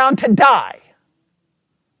wandering around to die.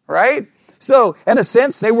 Right? So, in a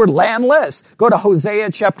sense, they were landless. Go to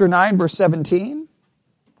Hosea chapter 9, verse 17.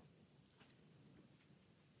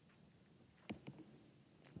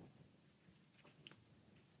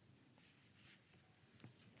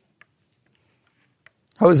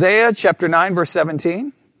 Hosea chapter 9, verse 17. My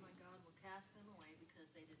God will cast them away because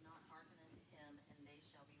they did not hearken unto him, and they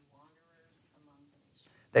shall be wanderers among the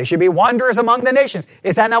nations. They should be wanderers among the nations.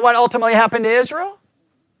 Is that not what ultimately happened to Israel?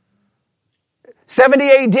 70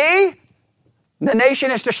 AD, the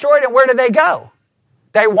nation is destroyed, and where do they go?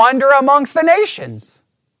 They wander amongst the nations.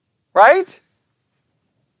 Right?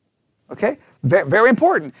 Okay, very, very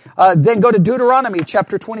important. Then go to Deuteronomy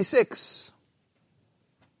chapter 26.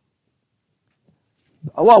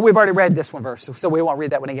 Well, we've already read this one verse, so we won't read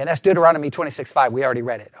that one again. That's Deuteronomy 26:5. We already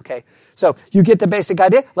read it, okay? So you get the basic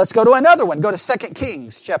idea. Let's go to another one. Go to 2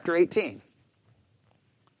 Kings chapter 18.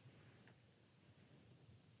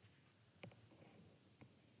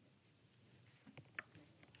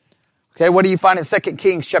 Okay, what do you find in 2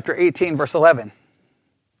 Kings chapter 18, verse 11?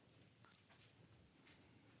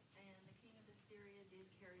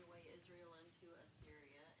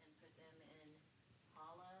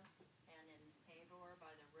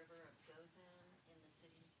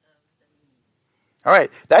 All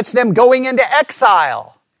right, that's them going into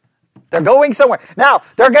exile. They're going somewhere. Now,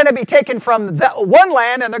 they're going to be taken from one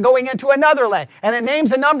land and they're going into another land. And it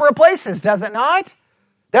names a number of places, does it not?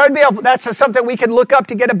 That's something we can look up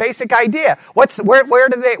to get a basic idea. Where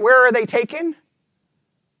are they taken?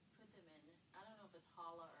 Put them in. I don't know if it's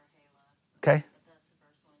Hala or Hala. Okay. But that's the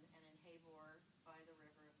first one. And in Habor by the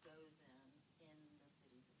river of Gozan in the cities of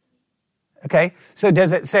the Medes. Okay. So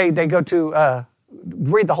does it say they go to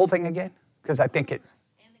read the whole thing again? Because I think it.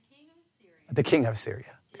 And the king of Assyria. The king of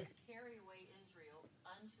Assyria. Did carry away Israel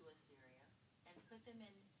unto Assyria, and put them in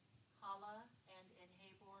Hala and in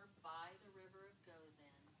Habor by the river of Gozan,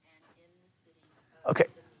 and in the cities of Okay. the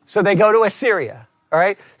Medes. So they go to Assyria. All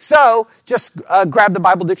right. So just grab the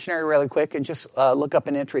Bible dictionary really quick and just look up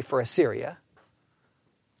an entry for Assyria.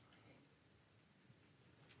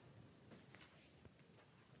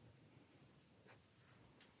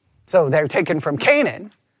 So they're taken from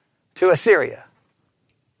Canaan to Assyria.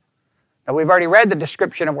 Now, we've already read the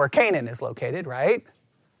description of where Canaan is located, right?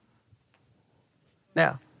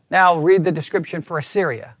 Now, Now read the description for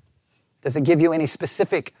Assyria. Does it give you any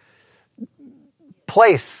specific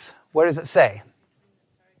place? What does it say?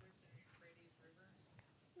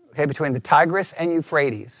 Okay, between the Tigris and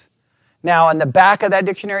Euphrates. Now, on the back of that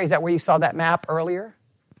dictionary, is that where you saw that map earlier?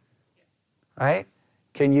 Right?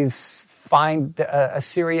 Can you find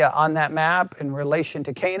Assyria on that map in relation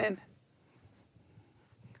to Canaan?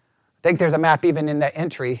 I think there's a map even in that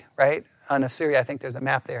entry, right? On Assyria, I think there's a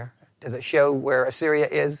map there. Does it show where Assyria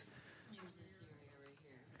is?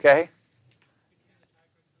 Okay.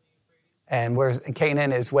 And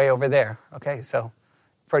Canaan is way over there. Okay, so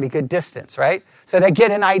pretty good distance, right? So they get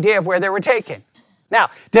an idea of where they were taken. Now,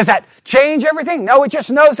 does that change everything? No, it just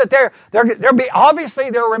knows that they're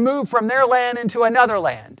removed from their land into another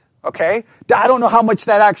land. Okay? I don't know how much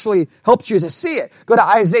that actually helps you to see it. Go to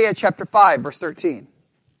Isaiah chapter 5, verse 13.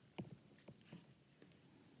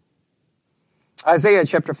 Isaiah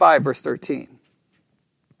chapter 5, verse 13.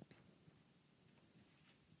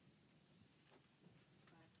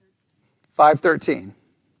 (5:13).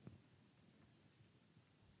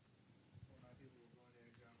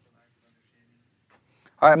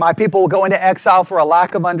 All right, my people will go into exile for a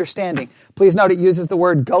lack of understanding. Please note it uses the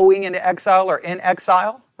word going into exile or in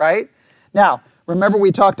exile, right? Now, remember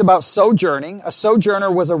we talked about sojourning. A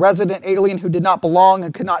sojourner was a resident alien who did not belong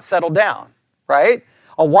and could not settle down, right?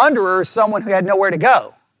 A wanderer is someone who had nowhere to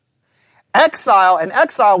go. Exile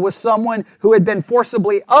was someone who had been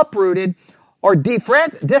forcibly uprooted or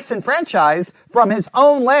disenfranchised from his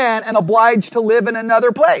own land and obliged to live in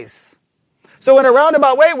another place. So in a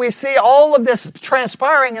roundabout way, we see all of this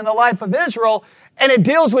transpiring in the life of Israel, and it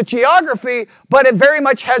deals with geography, but it very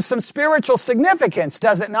much has some spiritual significance,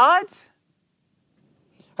 does it not?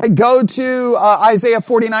 I go to Isaiah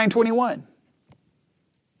 49:21.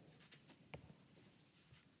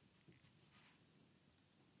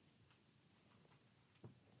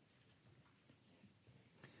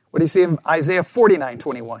 What do you see in Isaiah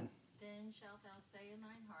 49:21? Then shalt thou say in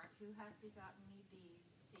thine heart, who hath begotten me these,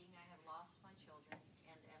 seeing I have lost my children,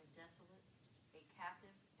 and am desolate, a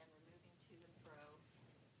captive, and removing to and fro?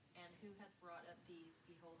 And who hath brought up these?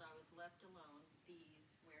 Behold, I was left alone. These,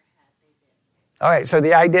 where had they been? All right, so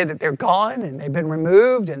the idea that they're gone, and they've been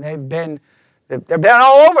removed, and they've been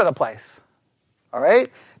all over the place. All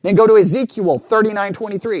right? Then go to Ezekiel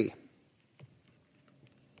 39:23.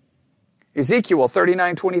 Ezekiel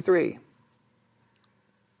 39:23.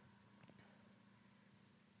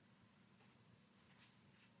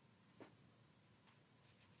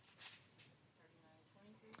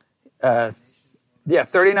 Yeah,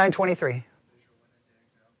 39:23.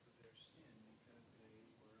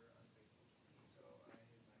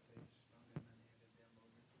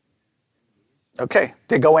 Okay,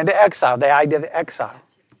 they go into exile, the idea of exile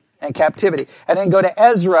and captivity. And then go to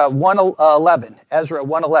Ezra 1:11. Ezra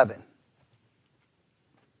 1:11.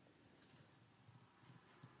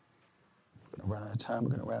 We're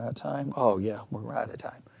going to run out of time. Oh, yeah, we're out of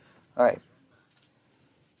time. All right.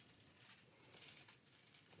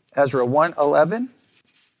 Ezra 1:11.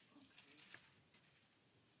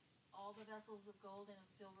 All the vessels of gold and of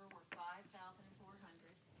silver were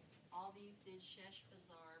 5,400. All these did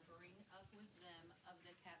Sheshbazzar bring up with them of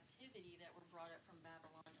the captivity that were brought up from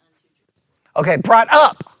Babylon unto Jerusalem. Okay, brought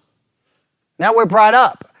up. Now we're brought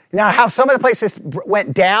up. Now how some of the places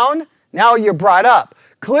went down, now you're brought up.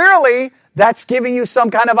 Clearly, that's giving you some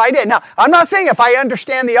kind of idea. Now, I'm not saying if I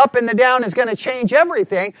understand the up and the down is going to change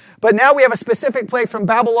everything, but now we have a specific place from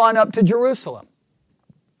Babylon up to Jerusalem.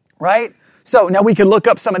 Right? So now we can look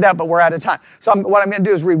up some of that, but we're out of time. So what I'm going to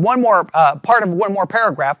do is read one more part of one more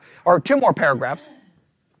paragraph, or two more paragraphs,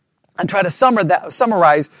 and try to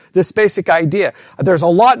summarize this basic idea. There's a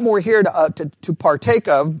lot more here to partake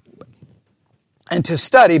of and to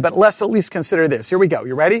study, but let's at least consider this. Here we go.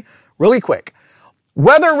 You ready? Really quick.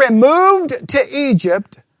 Whether removed to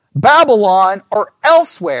Egypt, Babylon, or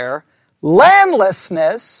elsewhere,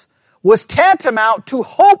 landlessness was tantamount to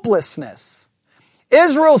hopelessness.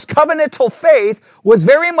 Israel's covenantal faith was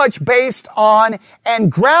very much based on and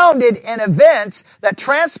grounded in events that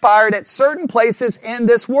transpired at certain places in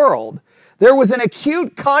this world. There was an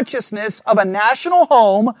acute consciousness of a national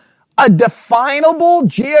home, a definable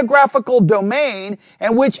geographical domain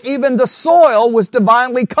in which even the soil was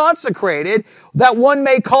divinely consecrated, that one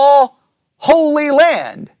may call Holy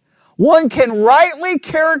Land. One can rightly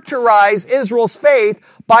characterize Israel's faith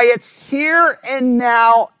by its here and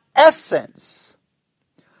now essence.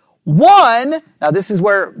 One, now this is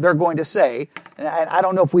where they're going to say, and I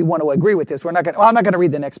don't know if we want to agree with this. I'm not going to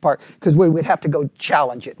read the next part because we would have to go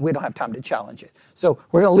challenge it. We don't have time to challenge it. So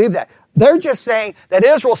we're going to leave that. They're just saying that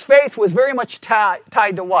Israel's faith was very much tied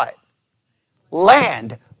to what?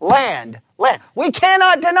 land, land, land. We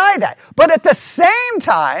cannot deny that. But at the same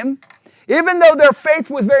time, even though their faith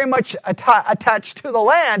was very much attached to the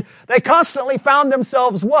land, they constantly found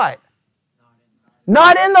themselves what?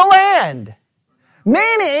 Not in the land.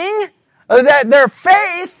 Meaning that their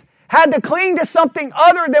faith had to cling to something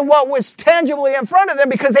other than what was tangibly in front of them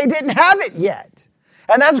because they didn't have it yet.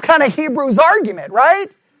 And that's kind of Hebrews' argument,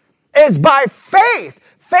 right? It's by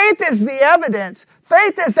faith. Faith is the evidence.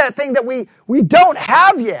 Faith is that thing that we don't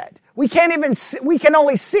have yet. We can't even see, we can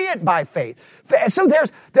only see it by faith. So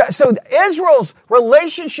Israel's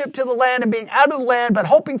relationship to the land and being out of the land, but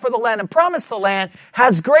hoping for the land and promise the land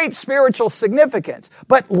has great spiritual significance.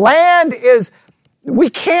 But land is, we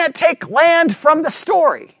can't take land from the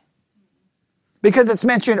story because it's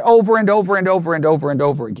mentioned over and over and over and over and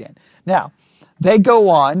over again. Now, they go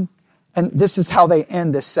on, and this is how they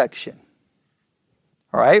end this section.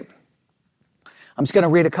 All right? I'm just going to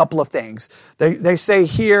read a couple of things. They say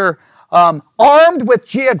here, armed with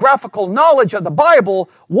geographical knowledge of the Bible,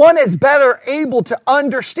 one is better able to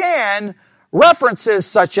understand references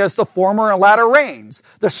such as the former and latter rains,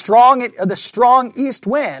 the strong east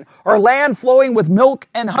wind, or land flowing with milk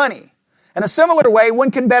and honey. In a similar way, one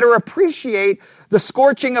can better appreciate the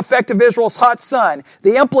scorching effect of Israel's hot sun,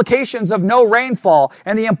 the implications of no rainfall,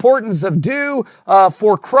 and the importance of dew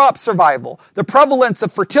for crop survival, the prevalence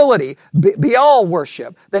of fertility, Baal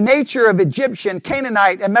worship, the nature of Egyptian,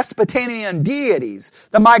 Canaanite, and Mesopotamian deities,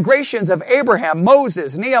 the migrations of Abraham,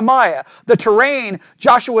 Moses, Nehemiah, the terrain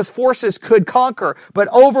Joshua's forces could conquer, but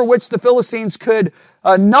over which the Philistines could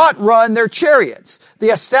not run their chariots, the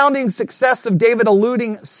astounding success of David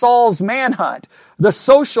eluding Saul's manhunt, the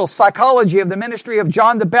social psychology of the ministry of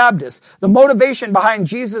John the Baptist, the motivation behind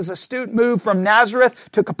Jesus' astute move from Nazareth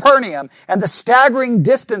to Capernaum, and the staggering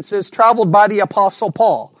distances traveled by the Apostle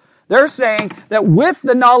Paul. They're saying that with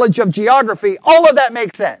the knowledge of geography, all of that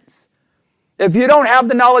makes sense. If you don't have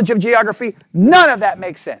the knowledge of geography, none of that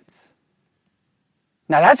makes sense.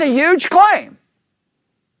 Now that's a huge claim.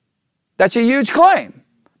 That's a huge claim.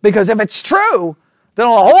 Because if it's true, then a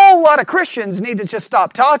whole lot of Christians need to just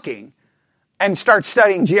stop talking and start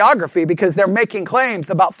studying geography because they're making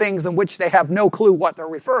claims about things in which they have no clue what they're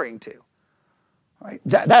referring to. Right?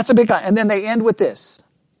 That's a big one. And then they end with this.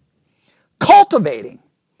 Cultivating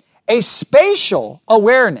a spatial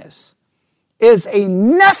awareness is a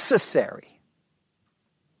necessary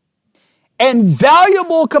and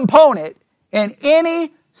valuable component in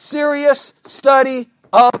any serious study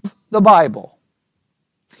of the Bible.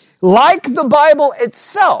 Like the Bible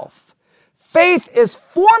itself, faith is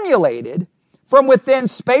formulated from within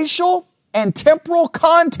spatial and temporal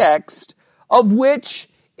context of which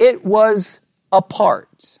it was a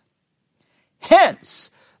part.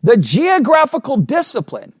 Hence, the geographical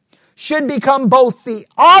discipline should become both the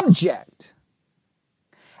object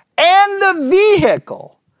and the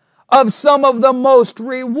vehicle of some of the most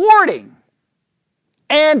rewarding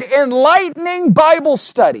and enlightening Bible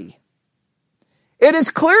study. It is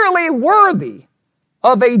clearly worthy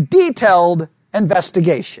of a detailed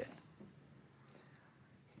investigation.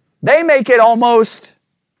 They make it almost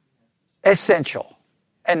essential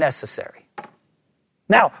and necessary.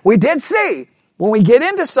 Now, we did see, when we get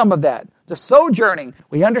into some of that, the sojourning,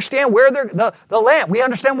 we understand where the land, we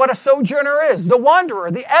understand what a sojourner is, the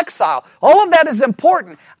wanderer, the exile. All of that is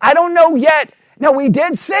important. I don't know yet. Now, we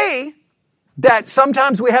did see that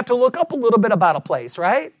sometimes we have to look up a little bit about a place,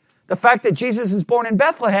 right? The fact that Jesus is born in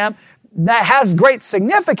Bethlehem, that has great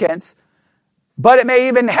significance, but it may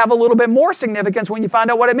even have a little bit more significance when you find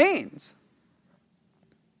out what it means.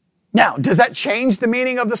 Now, does that change the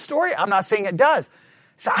meaning of the story? I'm not saying it does.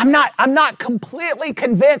 So I'm not completely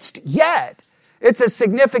convinced yet it's as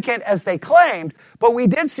significant as they claimed, but we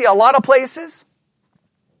did see a lot of places.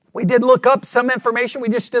 We did look up some information. We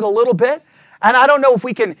just did a little bit. And I don't know if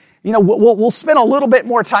we can, we'll spend a little bit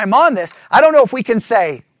more time on this. I don't know if we can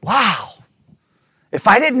say, wow, if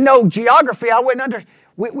I didn't know geography, I wouldn't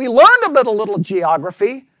We learned a little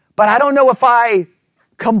geography, but I don't know if I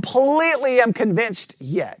completely am convinced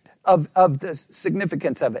yet of the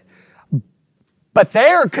significance of it. But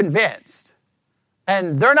they're convinced,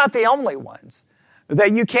 and they're not the only ones,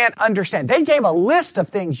 that you can't understand. They gave a list of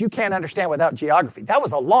things you can't understand without geography. That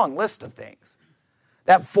was a long list of things.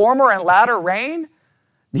 That former and latter rain,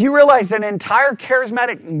 do you realize an entire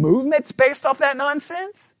charismatic movement's based off that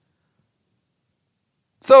nonsense?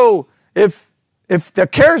 So if the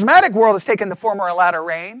charismatic world has taken the former and latter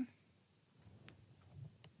rain,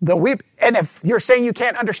 and if you're saying you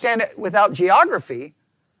can't understand it without geography,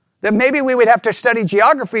 then maybe we would have to study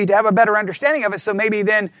geography to have a better understanding of it. So maybe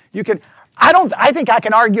then you can, I think I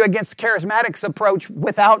can argue against the charismatics approach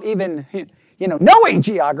without even, knowing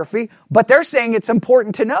geography, but they're saying it's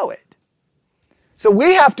important to know it. So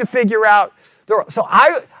we have to figure out,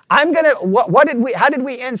 how did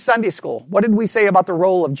we end Sunday school? What did we say about the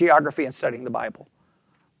role of geography in studying the Bible?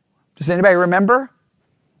 Does anybody remember?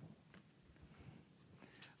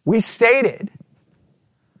 We stated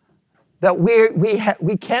that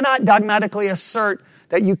we cannot dogmatically assert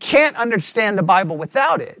that you can't understand the Bible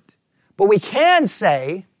without it, but we can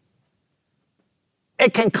say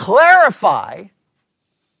it can clarify,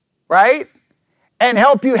 right? And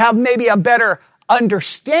help you have maybe a better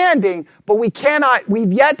understanding, but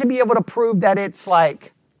we've yet to be able to prove that it's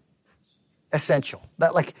like essential.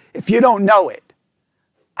 That like, if you don't know it,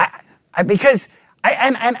 I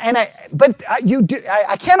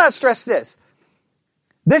cannot stress this.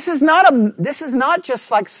 This is not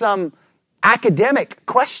just like some academic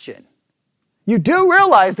question. You do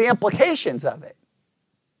realize the implications of it.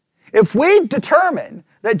 If we determine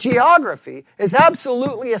that geography is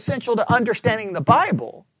absolutely essential to understanding the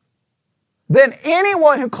Bible, then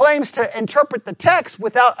anyone who claims to interpret the text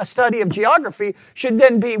without a study of geography should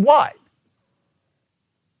then be what?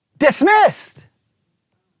 Dismissed.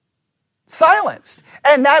 Silenced.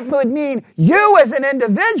 And that would mean you as an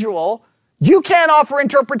individual, you can't offer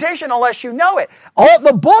interpretation unless you know it. All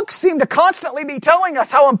the books seem to constantly be telling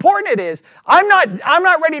us how important it is. I'm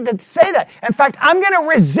not ready to say that. In fact, I'm going to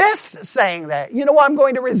resist saying that. You know why I'm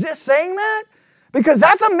going to resist saying that? Because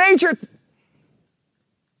that's a major...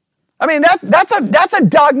 that's a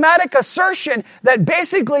dogmatic assertion that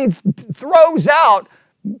basically throws out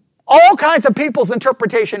all kinds of people's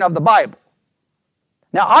interpretation of the Bible.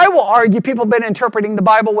 Now, I will argue people have been interpreting the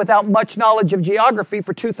Bible without much knowledge of geography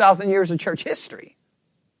for 2,000 years of church history.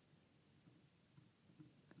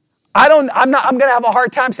 I'm going to have a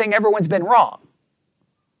hard time saying everyone's been wrong.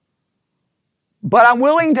 But I'm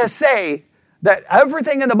willing to say that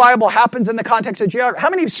everything in the Bible happens in the context of geography. How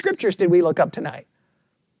many scriptures did we look up tonight?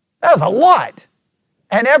 That was a lot.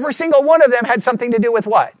 And every single one of them had something to do with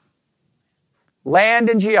what? Land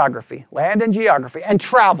and geography. Land and geography. And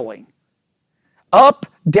traveling. Up,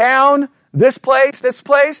 down, this place.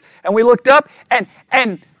 And we looked up. And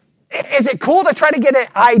is it cool to try to get an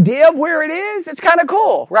idea of where it is? It's kind of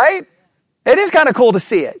cool, right? It is kind of cool to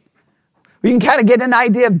see it. We can kind of get an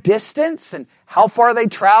idea of distance and how far they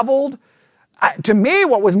traveled. To me,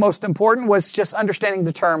 what was most important was just understanding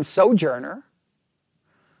the term sojourner,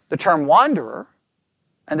 the term wanderer,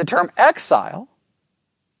 and the term exile,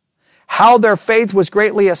 how their faith was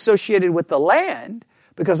greatly associated with the land,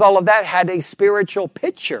 because all of that had a spiritual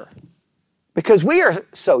picture, because we are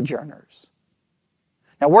sojourners.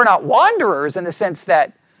 Now, we're not wanderers in the sense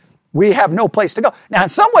that we have no place to go. Now, in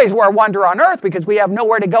some ways, we're a wanderer on earth because we have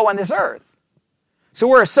nowhere to go on this earth. So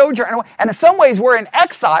we're a sojourner, and in some ways, we're in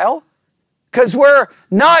exile because we're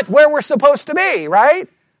not where we're supposed to be, right?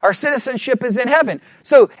 Our citizenship is in heaven.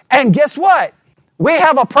 So, and guess what? We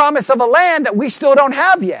have a promise of a land that we still don't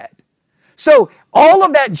have yet. So, all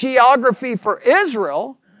of that geography for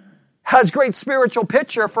Israel has great spiritual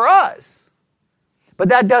picture for us. But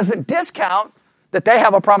that doesn't discount that they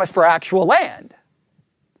have a promise for actual land.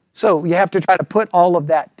 So, you have to try to put all of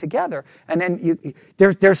that together. And then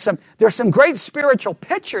there's some great spiritual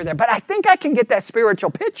picture there. But I think I can get that spiritual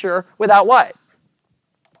picture without what?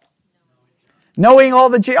 Knowing all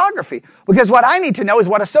the geography. Because what I need to know is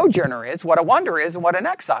what a sojourner is, what a wanderer is, and what an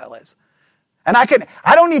exile is. And I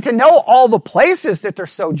don't need to know all the places that they're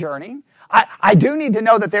sojourning. I do need to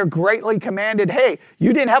know that they're greatly commanded, hey,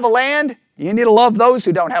 you didn't have a land, you need to love those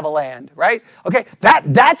who don't have a land, right? Okay,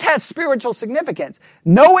 that has spiritual significance.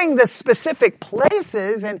 Knowing the specific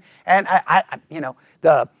places, and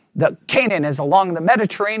the Canaan is along the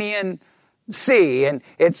Mediterranean Sea, and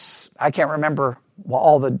I can't remember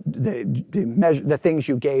all the things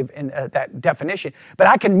you gave in that definition. But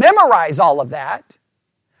I can memorize all of that.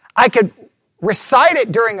 I could recite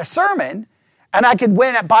it during a sermon, and I could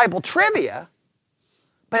win at Bible trivia.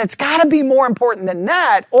 But it's got to be more important than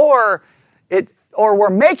that, or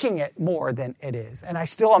we're making it more than it is. And I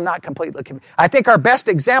still am not completely convinced. I think our best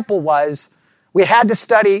example was we had to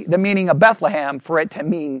study the meaning of Bethlehem for it to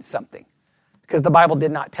mean something, because the Bible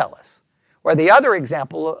did not tell us. Where the other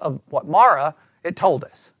example of what Mara, it told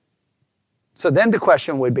us. So then the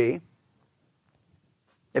question would be,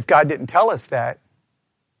 if God didn't tell us that,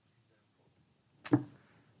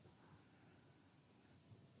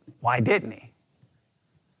 why didn't he?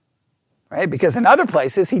 Right? Because in other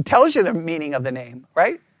places, he tells you the meaning of the name,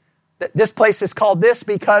 right? This place is called this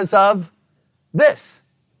because of this.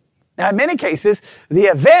 Now, in many cases, the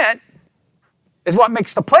event is what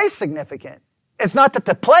makes the place significant. It's not that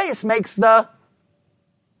the place makes the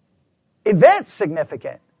event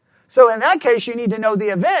significant. So in that case, you need to know the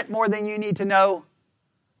event more than you need to know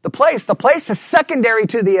the place. The place is secondary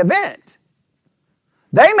to the event.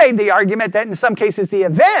 They made the argument that in some cases the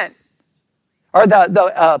event or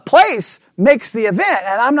the place makes the event,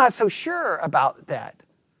 and I'm not so sure about that.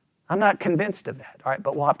 I'm not convinced of that. All right,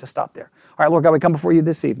 but we'll have to stop there. All right, Lord God, we come before you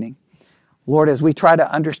this evening. Lord, as we try to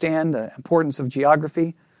understand the importance of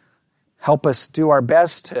geography, help us do our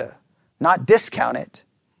best to not discount it,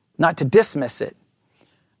 not to dismiss it.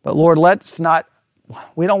 But Lord,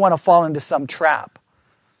 we don't want to fall into some trap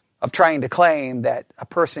of trying to claim that a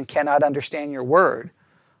person cannot understand your word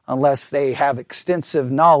unless they have extensive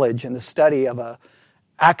knowledge in the study of an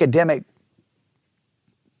academic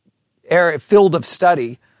area, field of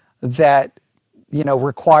study that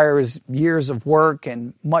requires years of work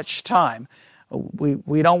and much time.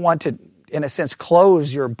 We don't want to, in a sense,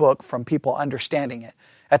 close your book from people understanding it.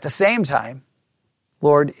 At the same time,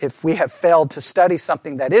 Lord, if we have failed to study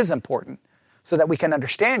something that is important so that we can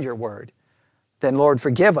understand your word, then Lord,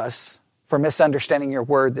 forgive us for misunderstanding your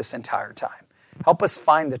word this entire time. Help us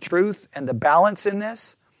find the truth and the balance in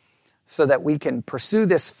this so that we can pursue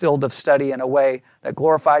this field of study in a way that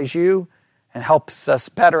glorifies you and helps us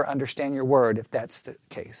better understand your word if that's the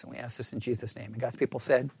case. And we ask this in Jesus' name. And God's people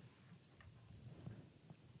said,